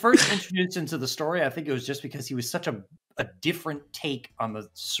 When he was first introduced into the story, I think it was just because he was such a different take on the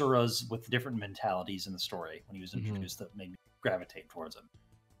Suras with different mentalities in the story. When he was introduced, that made me gravitate towards him.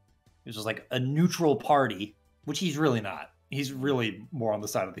 He was just like a neutral party, which he's really not. He's really more on the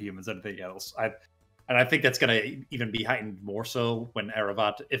side of the humans than anything else. And I think that's going to even be heightened more so when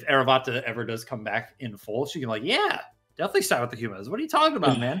if Aravata ever does come back in full, she can be like, yeah, definitely side with the humans. What are you talking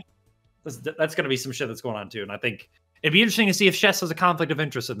about, man? That's going to be some shit that's going on too. And I think it'd be interesting to see if Chess has a conflict of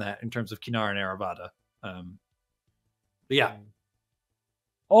interest in that in terms of Kinara and Aravata. But yeah.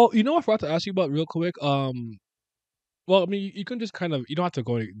 Oh, you know what I forgot to ask you about real quick? Well, I mean, you can just kind of, you don't have to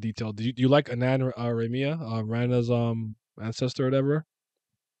go into detail. Do you like Anan Ramia, Rana's ancestor or whatever?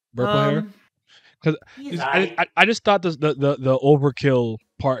 Purple hair? Because I just thought the overkill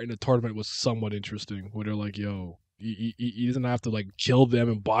part in the tournament was somewhat interesting. Where they're like, "Yo, he doesn't have to like kill them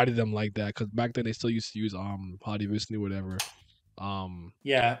and body them like that." Because back then they still used to use Hadi Vishnu, whatever.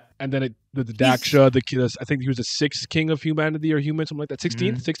 Yeah. And then the Daksha, the kid, I think he was the 6th king of humanity or human, something like that.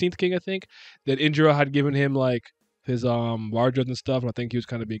 16th king, I think. That Indra had given him like his Vajras and stuff, and I think he was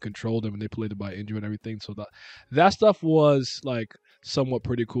kind of being controlled and manipulated by Indra and everything. So that stuff was like somewhat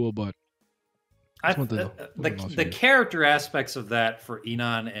pretty cool, but. The character aspects of that for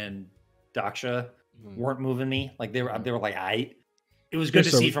Enon and Daksha weren't moving me. Like they were like, it was good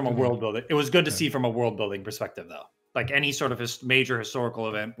to see from a world building. It was good to see from a world building perspective, though. Like any sort of major historical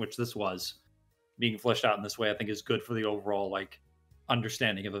event, which this was, being fleshed out in this way, I think is good for the overall like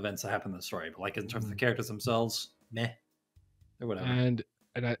understanding of events that happen in the story. But like in terms of the characters themselves, meh, or whatever. And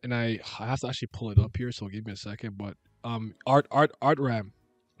I have to actually pull it up here, so give me a second. But Art Ram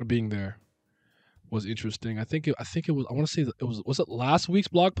being there was interesting. I think it was. I want to say that was it last week's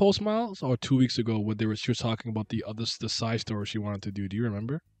blog post, Miles, or 2 weeks ago when she was talking about the side story she wanted to do. Do you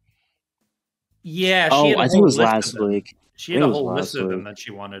remember? Yeah. I think it was last week. She had a whole list of them that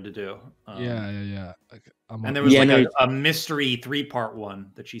she wanted to do. Yeah. And there was a mystery 3-part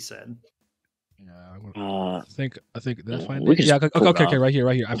one that she said. Yeah, I think that's fine. Yeah, okay, right here.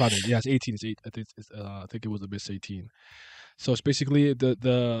 I found it. Yeah, it's 18. It's 8. I think it was a miss 18. So it's basically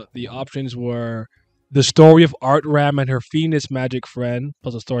the options were the story of Art Ram and her Phoenix magic friend,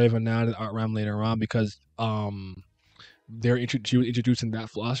 plus the story of Anand and Art Ram later on, because she was introduced in that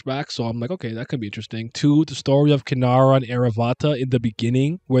flashback. So I'm like, okay, that could be interesting. 2, the story of Kinara and Aravata in the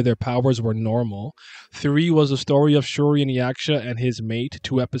beginning, where their powers were normal. 3 was the story of Shuri and Yaksha and his mate,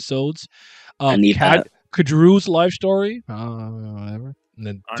 2 episodes. Kadru's life story, whatever. And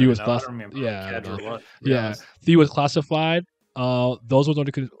then 3 was classified. Yeah. 3 was classified. Those were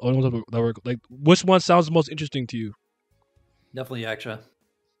the only ones that were like. Which one sounds most interesting to you? Definitely Yaksha.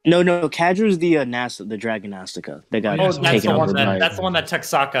 No. Kadru's the Dragon Nastica. They got taken over by. That's the one that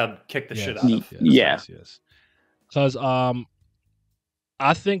Texaka kicked the shit out of. Yes. Because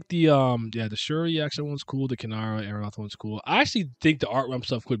I think the Shuri Yaksha one's cool. The Kinara Aeronaut one's cool. I actually think the Art Ram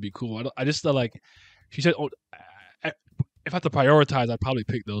stuff could be cool. I just feel like she said, if I have to prioritize, I'd probably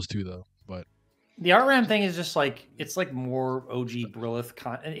pick those 2 though. But the Art Ram thing is just like it's like more OG Brilith.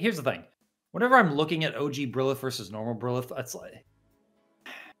 And here's the thing: whenever I'm looking at OG Brilith versus normal Brilith, it's like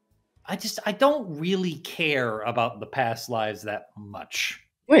I don't really care about the past lives that much.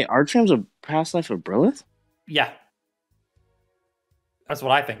 Wait, Art Ram's a past life of Brilith? Yeah. That's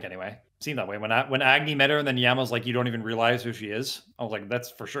what I think, anyway. Seemed that way. When Agni met her and then Yama's like, you don't even realize who she is. I was like,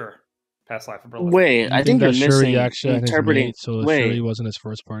 that's for sure. Past life of Brilith. Wait, I think you're missing interpreting. So Shuri wasn't his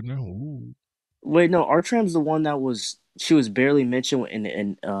first partner? Ooh. Wait, no, Artram's the one that she was barely mentioned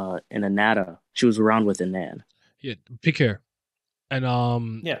in Anata. She was around with Anan. Yeah, pick hair. And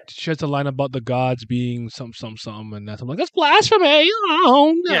she has a line about the gods being some, and that's I'm like, that's blasphemy.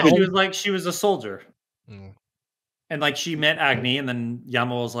 Oh no. Yeah, she was a soldier. And like she met Agni, and then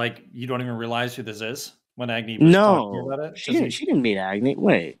Yama was like, "You don't even realize who this is." When Agni was talking about it, she didn't meet Agni.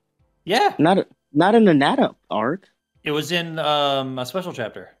 Wait, yeah, not in the Nata arc. It was in a special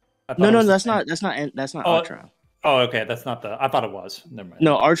chapter. No, that's not Artram. Oh, okay, that's not the. I thought it was. Never mind.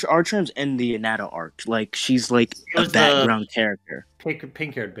 No, Artram's in the Nata arc. Like she's like a background character.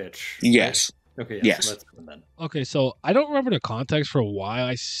 Pink-haired bitch. Yes. Okay. Yes. So that's then. Okay, so I don't remember the context for why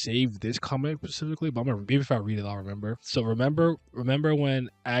I saved this comic specifically, but maybe if I read it, I'll remember. So remember when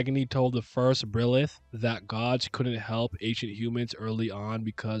Agni told the first Brilith that gods couldn't help ancient humans early on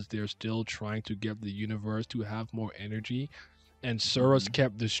because they're still trying to get the universe to have more energy, and Suras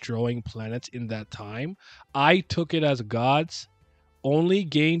kept destroying planets in that time. I took it as gods only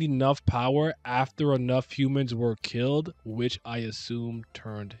gained enough power after enough humans were killed, which I assume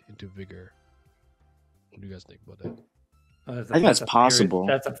turned into vigor. What do you guys think about that? I think that's possible.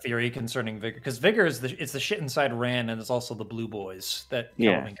 That's a theory concerning vigor, because vigor is the shit inside Ran, and it's also the blue boys that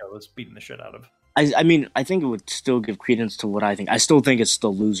Calavinko was beating the shit out of. I mean, I think it would still give credence to what I think. I still think it's the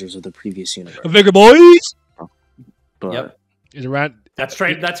losers of the previous universe. Vigor boys. But yep. Is Ran? That's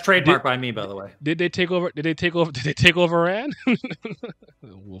trademarked by me, by the way. Did they take over? Did they take over Ran?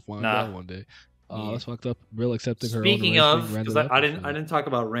 We'll find out one day. That's fucked up. Real accepting her. Speaking of, because I didn't talk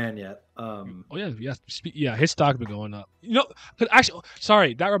about Ran yet. Yeah. His stock's been going up. You know, actually,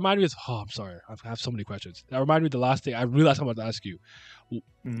 sorry, that reminded me of. Oh, I'm sorry. I have so many questions. That reminded me of the last thing I realized I'm about to ask you.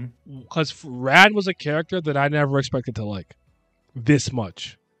 Because Ran was a character that I never expected to like this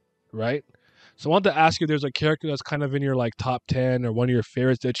much, right? So I wanted to ask you, there's a character that's kind of in your like top 10 or one of your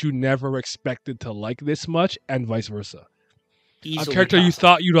favorites that you never expected to like this much, and vice versa. A character you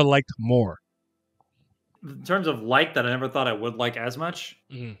thought you'd have liked more. In terms of like that, I never thought I would like as much.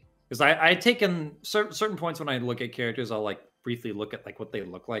 Because I had taken certain points when I look at characters, I'll like briefly look at like what they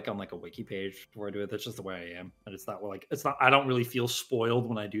look like on like a wiki page before I do it. That's just the way I am, and it's not like I don't really feel spoiled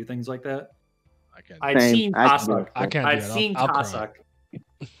when I do things like that. I'd seen Cossack. I'd seen Cossack.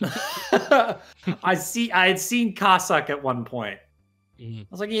 I had seen Cossack at one point. I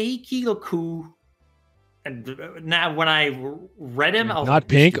was like, yeah, he looked cool. And now when I read him, I was not like,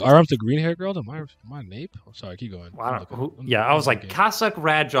 pink. Arms the green hair girl. Am I Nape? I'm sorry, keep going. Well, I was like, Cossack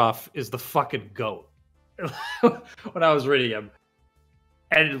Radjoff is the fucking goat. When I was reading him,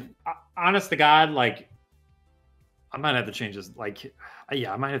 and honest to God, like, I might have to change this. Like,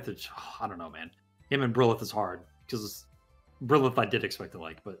 yeah, I might have to. I don't know, man. Him and Brilith is hard because Brilith I did expect to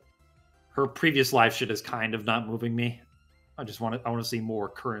like, but her previous life shit is kind of not moving me. I want to see more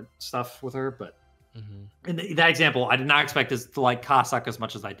current stuff with her, but. In that example, I did not expect this to like Cossack as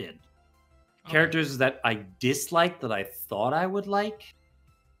much as I did. Okay. Characters that I disliked that I thought I would like.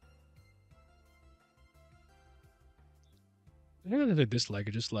 I didn't dislike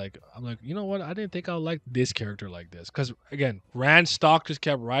it. Just like I'm like, you know what? I didn't think I would like this character like this because again, Rand's stock just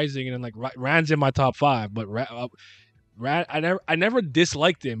kept rising, and then like Rand's in my top 5, but Rand, I never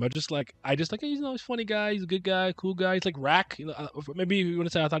disliked him. I just like, hey, he's a funny guy. He's a good guy, cool guy. He's like Rack. You know, maybe you want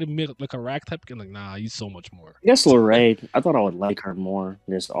to say I thought he'd be like a Rack type. I'm like, nah, he's so much more. I guess Lorraine. I thought I would like her more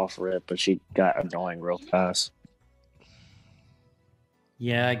just off rip, but she got annoying real fast.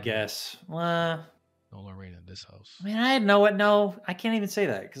 Yeah, I guess. Well, no Lorraine in this house. I mean, I can't even say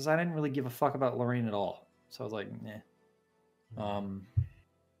that because I didn't really give a fuck about Lorraine at all. So I was like, nah.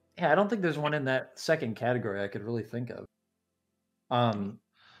 Yeah, I don't think there's one in that second category I could really think of.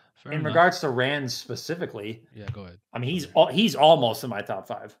 In regards to Rand specifically, yeah, go ahead. I mean, he's almost in my top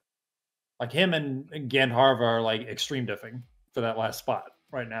 5. Like him and Gandharva are like extreme diffing for that last spot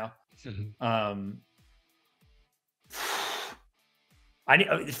right now.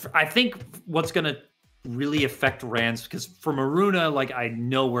 I think what's gonna really affect Rand's, because for Maruna, like I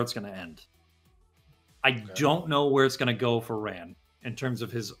know where it's gonna end. I don't know where it's gonna go for Rand in terms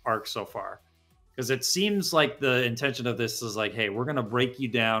of his arc so far. Because it seems like the intention of this is like, hey, we're going to break you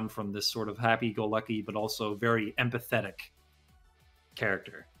down from this sort of happy-go-lucky, but also very empathetic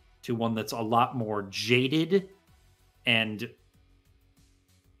character to one that's a lot more jaded and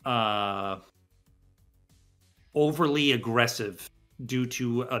overly aggressive due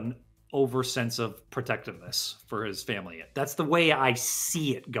to an over sense of protectiveness for his family. That's the way I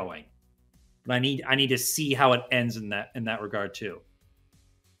see it going. But I need to see how it ends in that regard too.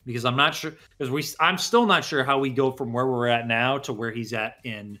 Because I'm not sure, I'm still not sure how we go from where we're at now to where he's at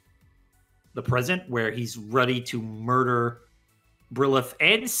in the present, where he's ready to murder Brilith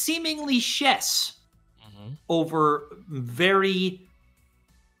and seemingly Shess over very,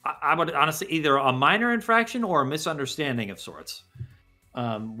 I would honestly, either a minor infraction or a misunderstanding of sorts,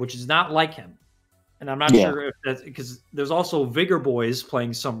 which is not like him. And I'm not sure if that's because there's also Vigor Boys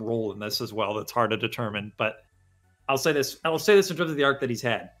playing some role in this as well. That's hard to determine, but I'll say this in terms of the arc that he's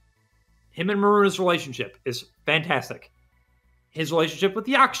had. Him and Maruna's relationship is fantastic. His relationship with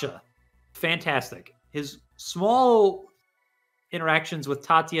Yaksha, fantastic. His small interactions with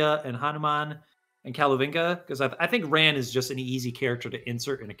Tatya and Hanuman and Calavinka, because I think Rand is just an easy character to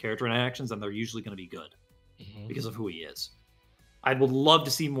insert into character interactions, and they're usually going to be good because of who he is. I would love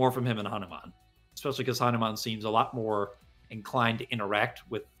to see more from him and Hanuman, especially because Hanuman seems a lot more inclined to interact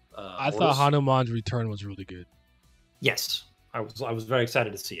with I thought Hanuman's return was really good. Yes, I was very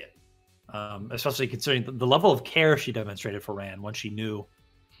excited to see it, especially considering the level of care she demonstrated for Rand when she knew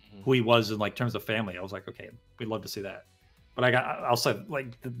who he was in like terms of family. I was like, okay, we'd love to see that. But I'll say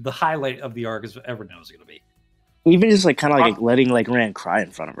like the highlight of the arc is ever knows is going to be. Even just like kind of like letting like Rand cry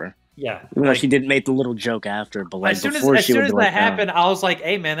in front of her. Yeah, even though she did make the little joke after, but like as soon before as she would be that like, happened, I was like,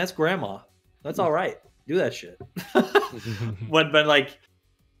 "Hey, man, that's grandma. That's all right. Do that shit." but like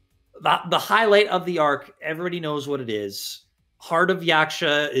the highlight of the arc, everybody knows what it is. Heart of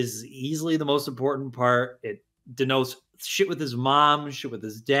Yaksha is easily the most important part. It denotes shit with his mom, shit with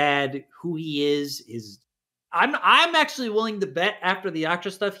his dad, who he is. I'm actually willing to bet after the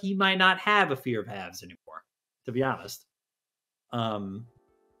Yaksha stuff, he might not have a fear of halves anymore, to be honest.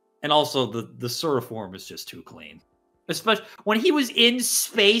 And also the Sura form is just too clean. Especially when he was in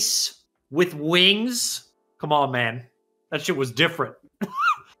space with wings. Come on, man. That shit was different.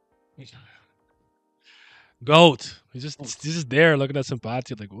 Goat. He's just there looking at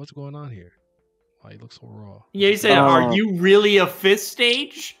Sympathia like, what's going on here? Why he looks so raw? Yeah, he said, "Are you really a fifth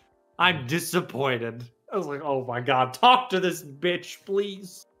stage?" I'm disappointed. I was like, "Oh my god, talk to this bitch,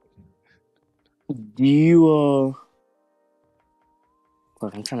 please." Do you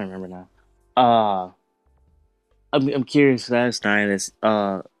Look, I'm trying to remember now. I'm curious to ask this.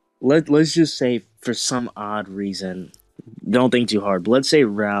 Let's just say for some odd reason, don't think too hard, but let's say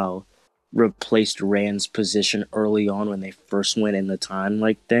Rao replaced Rand's position early on when they first went in the time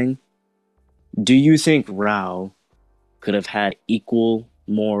like thing. Do you think Rao could have had equal,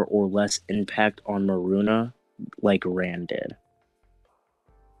 more or less impact on Maruna like Rand did?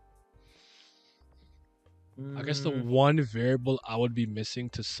 I guess the one variable I would be missing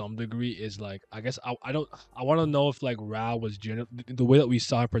to some degree is like, I guess I want to know if like Rao was the way that we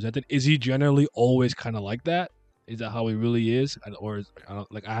saw him presented. Is he generally always kind of like that? Is that how he really is, or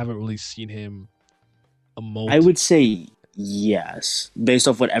I haven't really seen him emote? I would say yes, based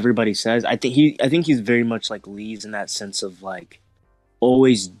off what everybody says. I think he's very much like Lee's in that sense of like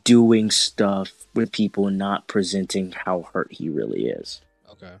always doing stuff with people and not presenting how hurt he really is.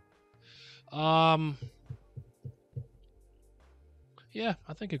 Okay. Yeah,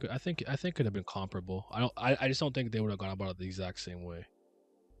 I think it could. I think it could have been comparable. I just don't think they would have gone about it the exact same way.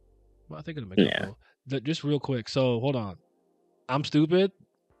 But I think it'd make it cool. Just real quick. So hold on. I'm stupid.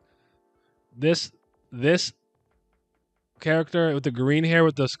 This character with the green hair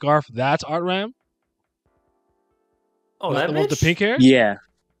with the scarf, that's Art Ram? Oh, that the one with the pink hair? Yeah.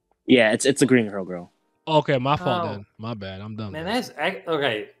 It's a green girl. Okay, my fault then. My bad. I'm done. Man, that's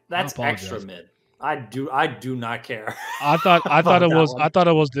okay. That's extra mid. I do not care. I thought it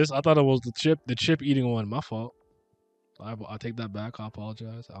was this. I thought it was the chip eating one. My fault. I'll take that back. I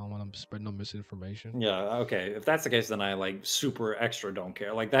apologize. I don't want to spread no misinformation. Yeah, okay. If that's the case, then I like super extra don't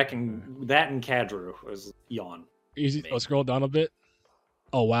care. Like that and Kadru was yawn. Easy. Oh, scroll down a bit.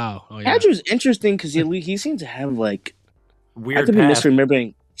 Oh wow. Oh yeah. Kadru's interesting because he seems to have like weird. I could be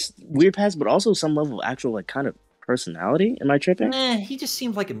misremembering weird past, but also some level of actual like kind of personality. Am I tripping? He just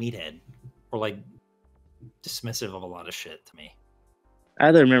seemed like a meathead, or like dismissive of a lot of shit to me.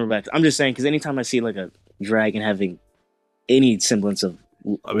 I don't remember back. I'm just saying because anytime I see like a dragon having any semblance of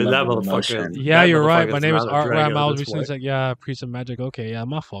that motherfucker. Yeah, you're right. My name is Art Ram. I was recently like, yeah, priest of magic. Okay, yeah,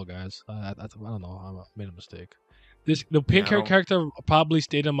 my fault, guys. I don't know. I made a mistake. The pink hair character probably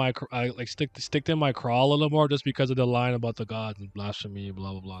stayed in my sticked in my craw a little more just because of the line about the gods and blasphemy,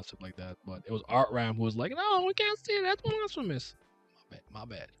 blah blah blah, stuff like that. But it was Art Ram who was like, no, we can't say that. That's blasphemous. My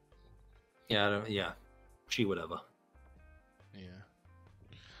bad. Yeah. She whatever. Yeah.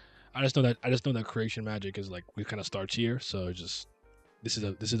 I just know that creation magic is like we kind of starts here, so just this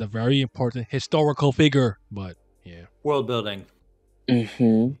is a very important historical figure, but yeah. World building.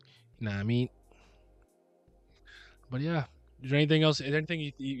 Mm-hmm. Nah, I mean, but yeah. Is there anything else? Is there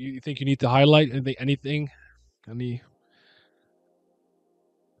anything you think you need to highlight? Anything? Any?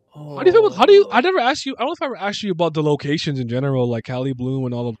 Oh. How do you? I never asked you. I don't know if I ever asked you about the locations in general, like Cali Bloom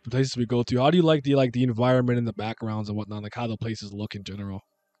and all the places we go to. How do you like the environment and the backgrounds and whatnot? Like how the places look in general.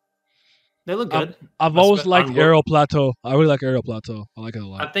 They look good. I've always liked Aero Plateau. I really like Aero Plateau. I like it a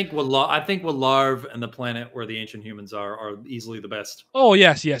lot. I think Larv and the planet where the ancient humans are easily the best. Oh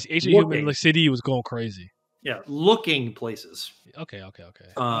yes. Ancient human city was going crazy. Yeah, looking places. Okay. I'll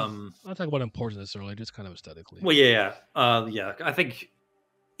talk about importance earlier, just kind of aesthetically. Well, yeah. I think.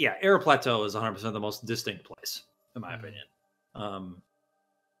 Yeah, Aero Plateau is 100% the most distinct place, in my opinion.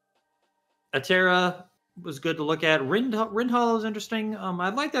 Atera was good to look at. Rind Hollow is interesting.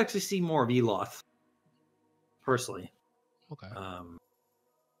 I'd like to actually see more of Eloth, personally. Okay.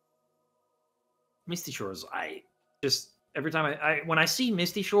 Misty Shores, every time when I see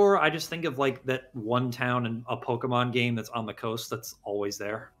Misty Shore, I just think of like that one town in a Pokemon game that's on the coast that's always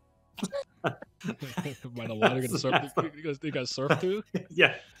there. By the water, you got surf too.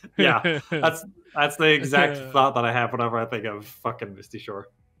 Yeah. That's the exact thought that I have whenever I think of fucking Misty Shore.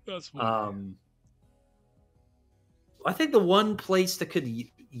 That's funny. I think the one place that could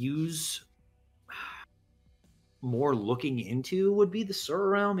use more looking into would be the Sur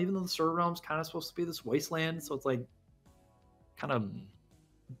realm, even though the Sur realm's kind of supposed to be this wasteland, so it's like kind of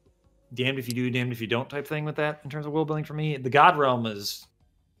damned if you do, damned if you don't type thing with that in terms of world building for me. The God realm it's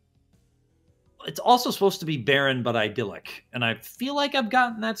also supposed to be barren but idyllic, and I feel like I've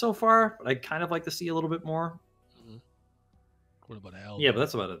gotten that so far, but I'd kind of like to see a little bit more. What about hell? Yeah, but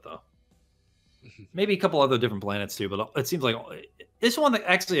that's about it though. Maybe a couple other different planets too, but it seems like this one that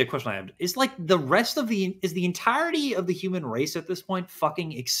actually a question I have is like the rest of the entirety of the human race at this point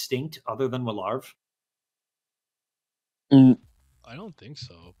fucking extinct other than Walarv? I don't think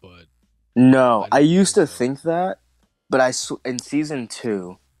so, but no, I used to think that, but in season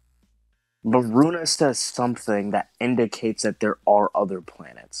 2, Varuna says something that indicates that there are other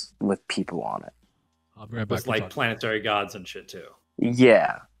planets with people on it. I'll be right back. With like planetary gods and shit too.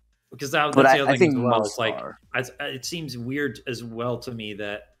 Yeah. Because that's the other thing as well. It's like it seems weird as well to me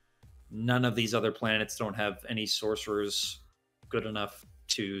that none of these other planets don't have any sorcerers good enough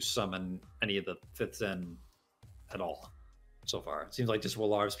to summon any of the 5th Zen at all so far. It seems like just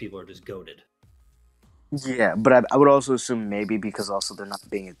Walarv's people are just goated. Yeah, but I would also assume maybe because also they're not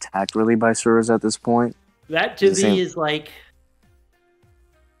being attacked really by Suras at this point. That to me is like...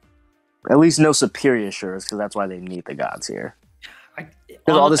 At least no superior Suras, because that's why they need the gods here.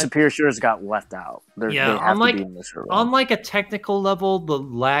 Because all the superior Suras got left out. They have to be in this realm. On like a technical level, the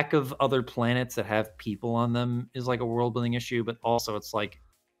lack of other planets that have people on them is like a world building issue, but also it's like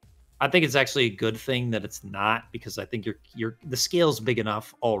I think it's actually a good thing that it's not, because I think the scale's big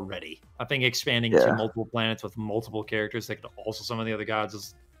enough already. I think expanding to multiple planets with multiple characters that could also some of the other gods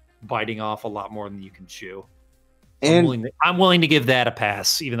is biting off a lot more than you can chew. And I'm willing to give that a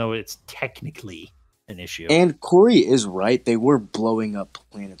pass, even though it's technically an issue. And Corey is right; they were blowing up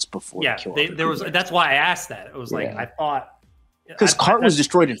planets before. Yeah, there was. That's why I asked that. It was like I thought because Cart was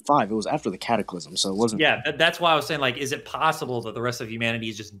destroyed in 5. It was after the Cataclysm, so it wasn't. Yeah, that's why I was saying, like, is it possible that the rest of humanity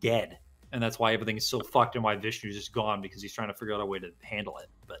is just dead, and that's why everything is so fucked, and why Vishnu is just gone because he's trying to figure out a way to handle it?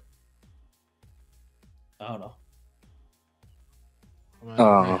 But I don't know.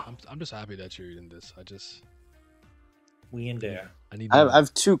 I'm just happy that you're reading this. We in there. I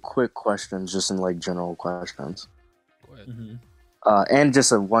have 2 quick questions, just in like general questions. Go ahead. Mm-hmm. And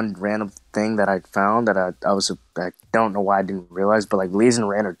just one random thing that I found that I don't know why I didn't realize, but like Lise and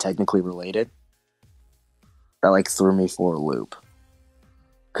Rand are technically related. That like threw me for a loop.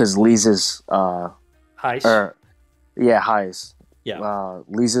 Because Lisa's Heist. Heist. Yeah.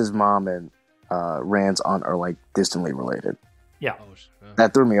 Lisa's mom and Rand's aunt are like distantly related. Yeah.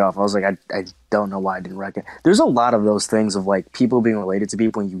 That threw me off. I was like, I don't know why I didn't reckon. There's a lot of those things of like people being related to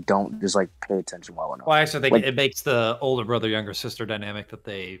people and you don't just like pay attention well enough. Well, I actually think it makes the older brother, younger sister dynamic that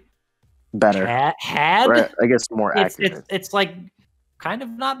they better had. Right, I guess more accurate. It's like kind of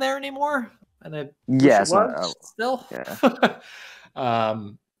not there anymore. And it still.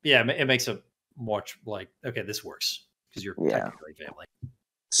 Yeah. It makes it much like, okay, this works because you're technically family.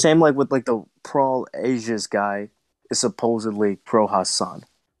 Same like with like the Prawl Asia's guy is supposedly Kroha's son.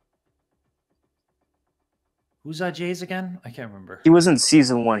 Who's Jay's again? I can't remember. He was in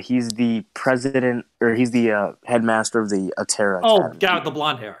season 1. He's the president, or he's the headmaster of the Atera. Oh, guy with the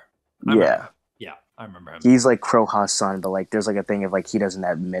blonde hair. Yeah, I remember him. He's like Kroha's son, but like there's like a thing of like he doesn't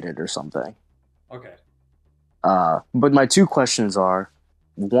admit it or something. Okay. But my 2 questions are: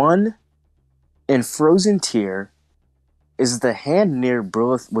 1, in Frozen Tear, is the hand near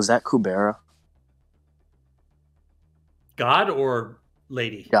Brilith? Was that Kubera? God or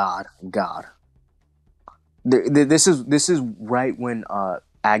lady? God. This is right when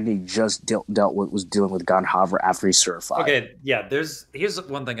Agni just was dealing with Gandharva after he certified. Okay, yeah. Here's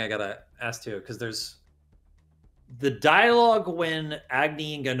one thing I gotta ask too, because there's the dialogue when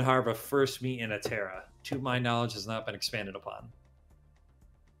Agni and Gandharva first meet in Atera. To my knowledge, has not been expanded upon.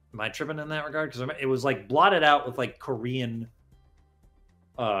 Am I tripping in that regard? Because it was like blotted out with like Korean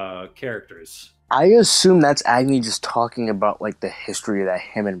characters. I assume that's Agni just talking about like the history that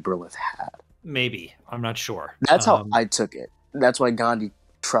him and Brilith had. Maybe. I'm not sure. That's how I took it. That's why Gandhi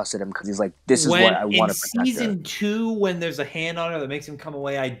trusted him, because he's like, this is what I want to protect. In season 2, when there's a hand on her that makes him come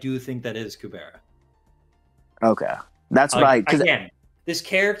away, I do think that is Kubera. Okay. That's what again, this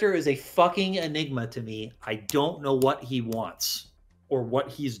character is a fucking enigma to me. I don't know what he wants or what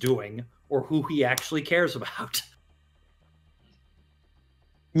he's doing or who he actually cares about.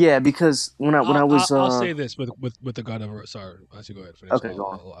 Yeah, because when I was I'll say this with the God of... Sorry, I should go ahead and finish. Okay, go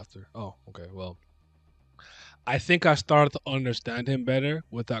on. After. Oh, okay. Well, I think I started to understand him better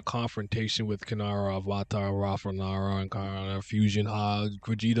with that confrontation with Kinara, Avatar, Rafa Nara, and Kinara, Fusion Hog,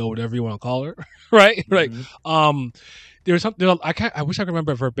 Vegito, whatever you want to call her, right? Right. There's something I wish I could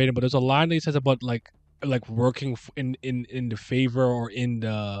remember verbatim, but there's a line that he says about like working in the favor or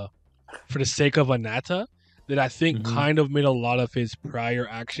for the sake of Anata that I think kind of made a lot of his prior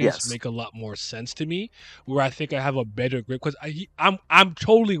actions make a lot more sense to me. Where I think I have a better grip because I'm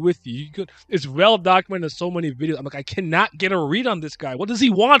totally with you. It's well documented in so many videos. I'm like, I cannot get a read on this guy. What does he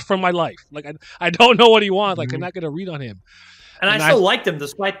want from my life? Like I don't know what he wants. I cannot get a read on him. And I still liked him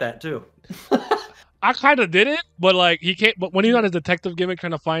despite that too. I kind of did it, but like he can't. But when he's on his detective gimmick,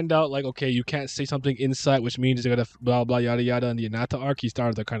 trying to find out, like, okay, you can't say something inside, which means you're gonna blah blah yada yada. In the Anata arc, he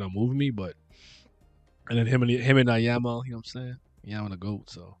started to kind of move me, but and then him and Ayama, you know what I'm saying? Yama the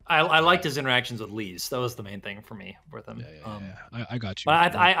goat. So I liked his interactions with Lise. That was the main thing for me with him. Yeah. I got you.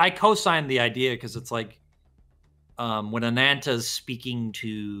 But I co-signed the idea because it's like when Ananta's speaking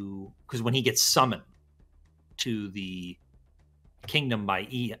to, because when he gets summoned to the kingdom by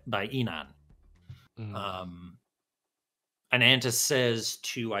Enon. Ananta says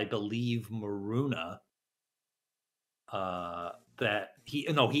to, I believe, Maruna that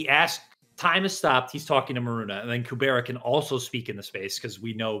he asked, time has stopped, he's talking to Maruna, and then Kubera can also speak in the space because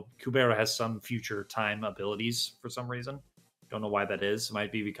we know Kubera has some future time abilities for some reason. Don't know why that is. It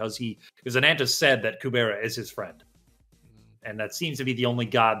might be because Ananta said that Kubera is his friend. And that seems to be the only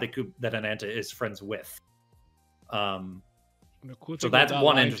god that Ananta is friends with. So that's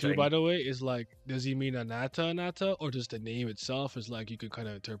one interesting. Too, by the way, is like, does he mean Anata, or just the name itself is like you could kind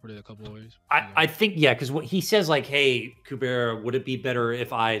of interpret it a couple of ways? I think because what he says, like, hey, Kubera, would it be better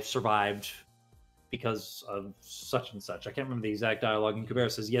if I survived because of such and such? I can't remember the exact dialogue. And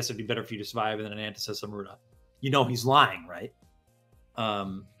Kubera says, yes, it'd be better for you to survive. And then Ananta says, Samura, he's lying, right?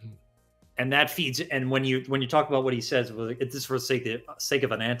 And that feeds. And when you talk about what he says, it's just for the sake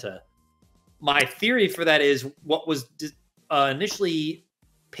of Ananta. My theory for that is what was initially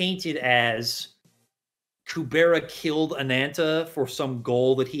painted as Kubera killed Ananta for some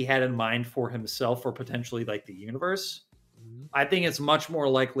goal that he had in mind for himself or potentially like the universe. I think it's much more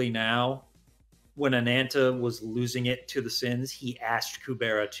likely now, when Ananta was losing it to the Sins, he asked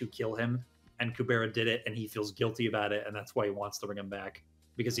Kubera to kill him, and Kubera did it, and he feels guilty about it, and that's why he wants to bring him back,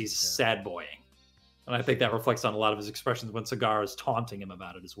 because he's sad boying. And I think that reflects on a lot of his expressions when Cigar is taunting him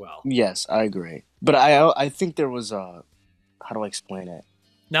about it as well. Yes, I agree. But I think there was how do I explain it?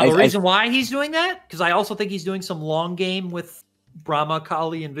 Now, the reason why he's doing that, because I also think he's doing some long game with Brahma,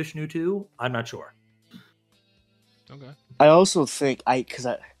 Kali, and Vishnu too. I'm not sure. Okay. I also think I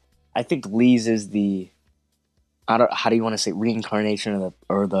think Lise is the how do you want to say, reincarnation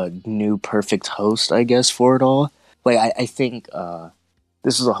or the new perfect host, I guess, for it all. Like I think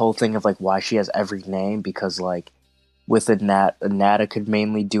this is a whole thing of like why she has every name, because like with Nata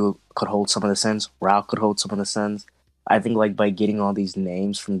could hold some of the sins, Rao could hold some of the sins. I think like by getting all these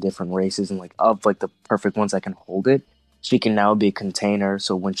names from different races and like of like the perfect ones that can hold it, she can now be a container.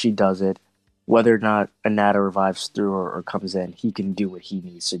 So when she does it, whether or not Anata revives through or comes in, he can do what he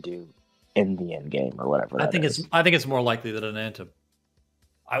needs to do in the end game or whatever. I think it's more likely that Ananta.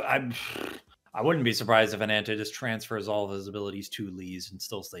 I wouldn't be surprised if Ananta just transfers all of his abilities to Lise and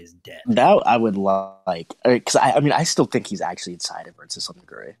still stays dead. That I would like, because I still think he's actually inside of her to some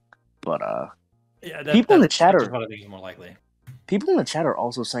degree, but people in the chat are what I think is more likely. People in the chat are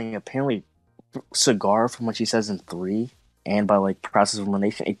also saying apparently Cigar, from what she says in 3, and by like process of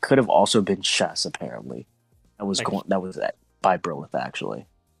elimination, it could have also been chess. Apparently, that was by Brilith actually.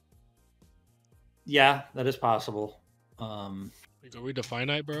 Yeah, that is possible. You go read the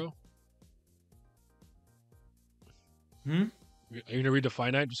Finite, bro. Are you gonna read the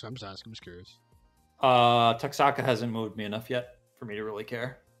Finite? I'm just asking. I'm just curious. Taksaka hasn't moved me enough yet for me to really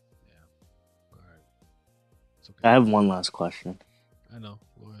care. Yeah. All right. Okay. I have one last question. I know.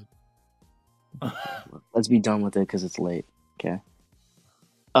 Go ahead. Let's be done with it because it's late. Okay.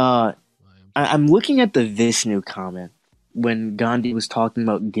 I'm looking at the Vishnu comment when Gandhi was talking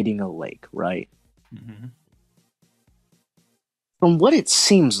about getting a lake, right? Mm-hmm. From what it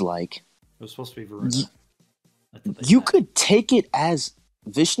seems like, it was supposed to be Varuna. You could take it as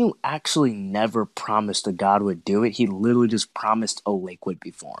Vishnu actually never promised a god would do it. He literally just promised a lake would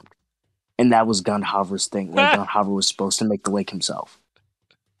be formed. And that was Gandharva's thing. Like Gandharva was supposed to make the lake himself.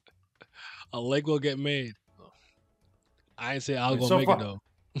 A lake will get made. I ain't say I'll go make it though.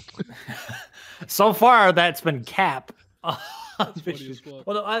 So far, that's been Cap.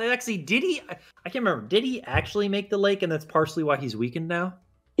 Well, actually, did he? I can't remember. Did he actually make the lake, and that's partially why he's weakened now?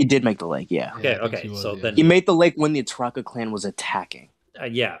 He did make the lake, yeah. Okay. So then he made the lake when the Atraka clan was attacking.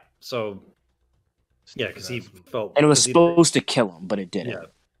 Yeah. So Yeah, because he felt... And it was supposed to kill him, but it didn't. Yeah.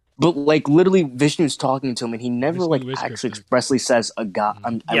 But, like, literally, Vishnu's talking to him, and he never, like, actually expressly says, a god,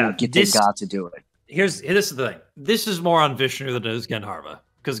 I will get the god to do it. This is the thing. This is more on Vishnu than it is Gandharva.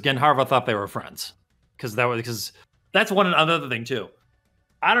 Because Gandharva thought they were friends. Because that's another thing, too.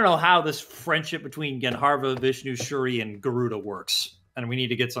 I don't know how this friendship between Gandharva, Vishnu, Shuri, and Garuda works. And we need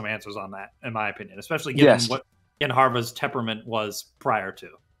to get some answers on that, in my opinion. Especially given what Gandharva's temperament was prior to.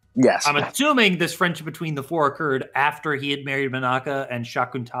 Yes. I'm assuming this friendship between the four occurred after he had married Menaka and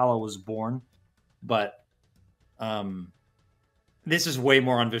Shakuntala was born. But this is way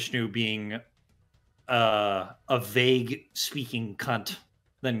more on Vishnu being a vague speaking cunt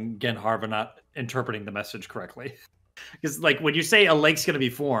than Gandharva not interpreting the message correctly. Because, like, when you say a lake's going to be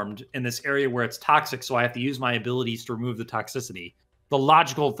formed in this area where it's toxic, so I have to use my abilities to remove the toxicity, the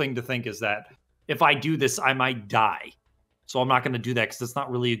logical thing to think is that if I do this, I might die. So I'm not going to do that because it's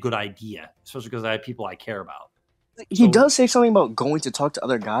not really a good idea, especially because I have people I care about. He does say something about going to talk to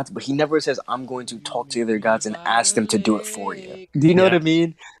other gods, but he never says, I'm going to talk to other gods and ask them to do it for you. Do you know what I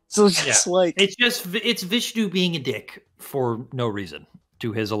mean? So it's just like... It's Vishnu being a dick for no reason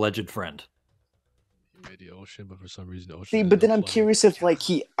to his alleged friend. He made the ocean, but for some reason the ocean... See, but then I'm curious if, like,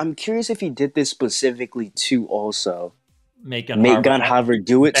 I'm curious if he did this specifically to also... Make Gandharva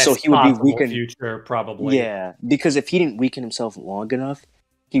do it, so he would be weakened. Future, probably. Yeah, because if he didn't weaken himself long enough,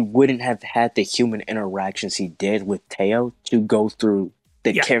 he wouldn't have had the human interactions he did with Teo to go through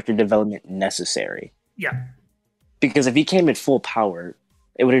the character development necessary. Yeah. Because if he came in full power,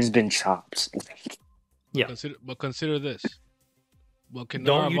 it would have just been chops. Yeah. But consider this. What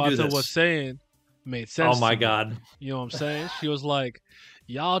Gandharva was saying made sense. Oh my God. You know what I'm saying? She was like,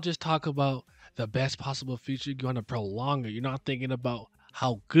 y'all just talk about the best possible future. You're going to prolong it. You're not thinking about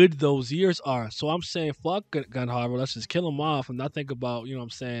how good those years are. So I'm saying, fuck Gandharva. Let's just kill him off and not think about, you know what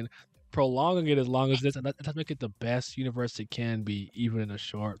I'm saying, prolonging it as long as this. And let's make it the best universe it can be, even in a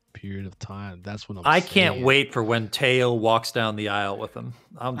short period of time. That's what I'm saying. I can't wait for when Teo walks down the aisle with him.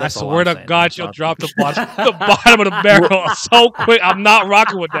 I swear to God, you'll drop the bottom of the barrel so quick. I'm not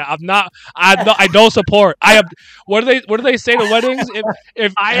rocking with that. I don't support. What do they say to weddings?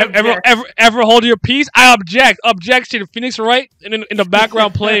 If I ever hold your peace, I object. Objection. Phoenix Wright in the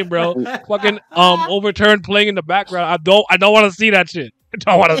background playing, bro. Fucking overturned playing in the background. I don't want to see that shit. I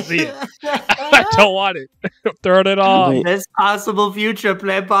don't want to see it. I don't want it. Turn it off. Best possible future,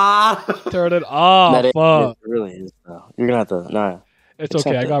 playboy. Turn it off. It really is, though. You're gonna have to. Nah, it's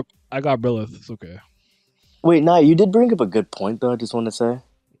okay. I got Brilith. It's okay. Wait, nah. You did bring up a good point, though. I just want to say,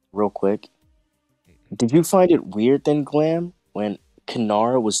 real quick. Did you find it weird then, Glam, when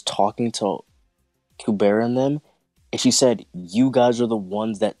Kanara was talking to Kubera and them, and she said, "You guys are the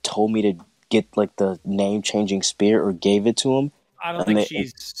ones that told me to get like the name-changing spear or gave it to him." I don't think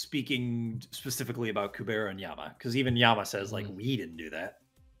she's speaking specifically about Kubera and Yama, because even Yama says like we didn't do that.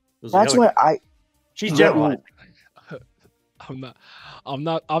 That's why she's general. I'm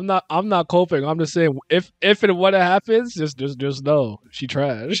not coping. I'm just saying if and when it happens, just know she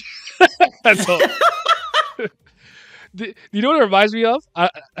trash. That's all. Do you know what it reminds me of?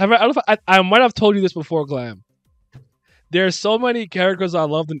 I might have told you this before, Glam. There's so many characters I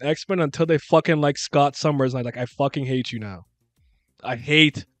loved in X-Men until they fucking like Scott Summers. And I fucking hate you now. I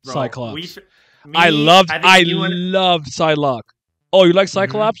hate Cyclops. I loved Psylocke. Oh, you like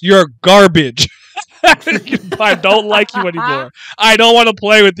Cyclops? Mm-hmm. You're garbage. I don't like you anymore. I don't want to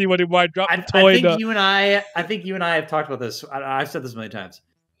play with you anymore. I dropped the toy. I think you and I have talked about this. I've said this many times.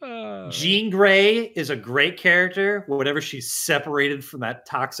 Jean Grey is a great character whenever she's separated from that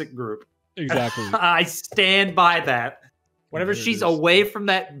toxic group. Exactly. I stand by that. Whenever she's away from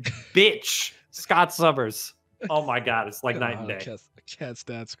that bitch, Scott Summers. Oh my God, it's like night and day. I can't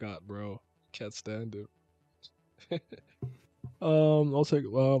stand Scott, bro. Can't stand it. I'll take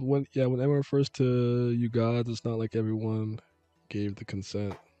when everyone refers to you gods, it's not like everyone gave the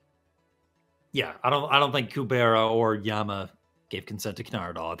consent. Yeah, I don't think Kubera or Yama gave consent to Kanara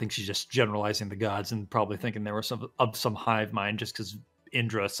at all. I think she's just generalizing the gods and probably thinking there was some hive mind just because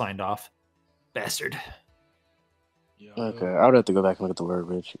Indra signed off. Bastard. Yeah, okay, I would have to go back and look at the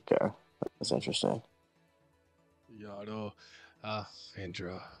verbiage. Okay, that's interesting. Yado,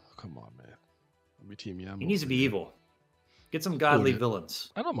 Indra, come on, man. Let me team Yama. He needs to be evil. Get some godly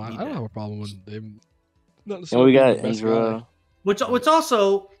villains. I don't mind. I don't have a problem with them. We got Indra. Which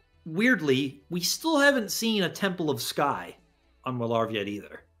also, weirdly, we still haven't seen a Temple of Sky on Malarv yet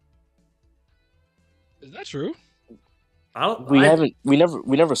either. Is that true? We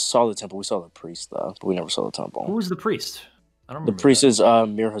never saw the temple. We saw the priest though, but we never saw the temple. Who was the priest? I don't remember. The priest is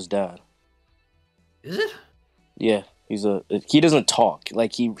Mirha's dad. Is it? Yeah, He doesn't talk.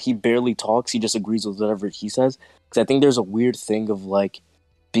 Like he barely talks. He just agrees with whatever he says. Because I think there's a weird thing of like,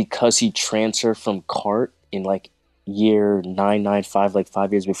 because he transferred from Cart in like year 995, like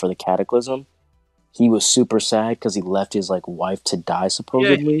 5 years before the Cataclysm. He was super sad because he left his like wife to die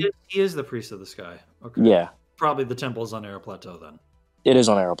supposedly. Yeah, he is the priest of the sky. Okay. Yeah. Probably the temple's on Air Plateau then. It is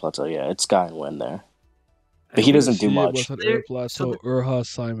on Aero Plateau. Yeah, it's Sky and Wind there. But he doesn't do much. What's on Aero Plateau? Urha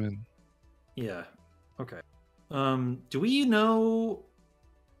Simon. Yeah. Okay. Do we know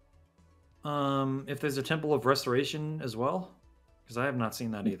if there's a Temple of Restoration as well? Because I have not seen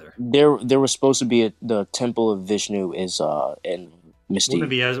that either. There was supposed to be the Temple of Vishnu is in Misty.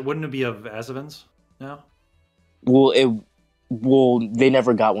 Wouldn't it be of Asavans now? Well, they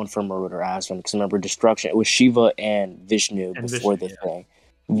never got one from Marut or Asvan because remember destruction. It was Shiva and Vishnu before the thing.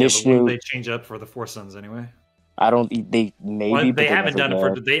 Vishnu. But they change up for the Four Sons anyway. I don't. They maybe. Well, they haven't done it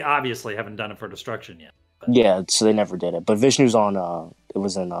for. They obviously haven't done it for destruction yet. But. Yeah, so they never did it. But Vishnu's on. It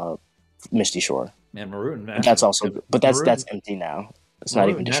was in Misty Shore. And Marut and Asvan, that's also. But that's empty now. It's not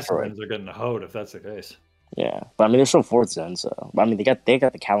even destroyed. They're getting a hold if that's the case. Yeah, but I mean, they're still fourth then. So, but, I mean, they got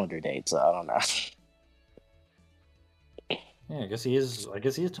the calendar date. So I don't know. Yeah, I guess he is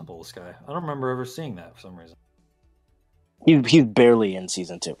Temple of the Sky. I don't remember ever seeing that for some reason. He's barely in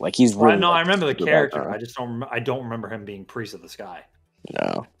season 2. Like he's really. No, I remember the character. I just don't. I don't remember him being priest of the sky.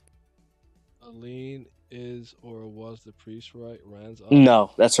 No. Aline is or was the priest, right? Rand's.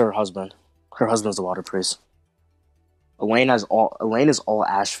 No, that's her husband. Her husband's the water priest. Elaine is all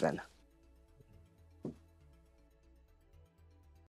Ashvin.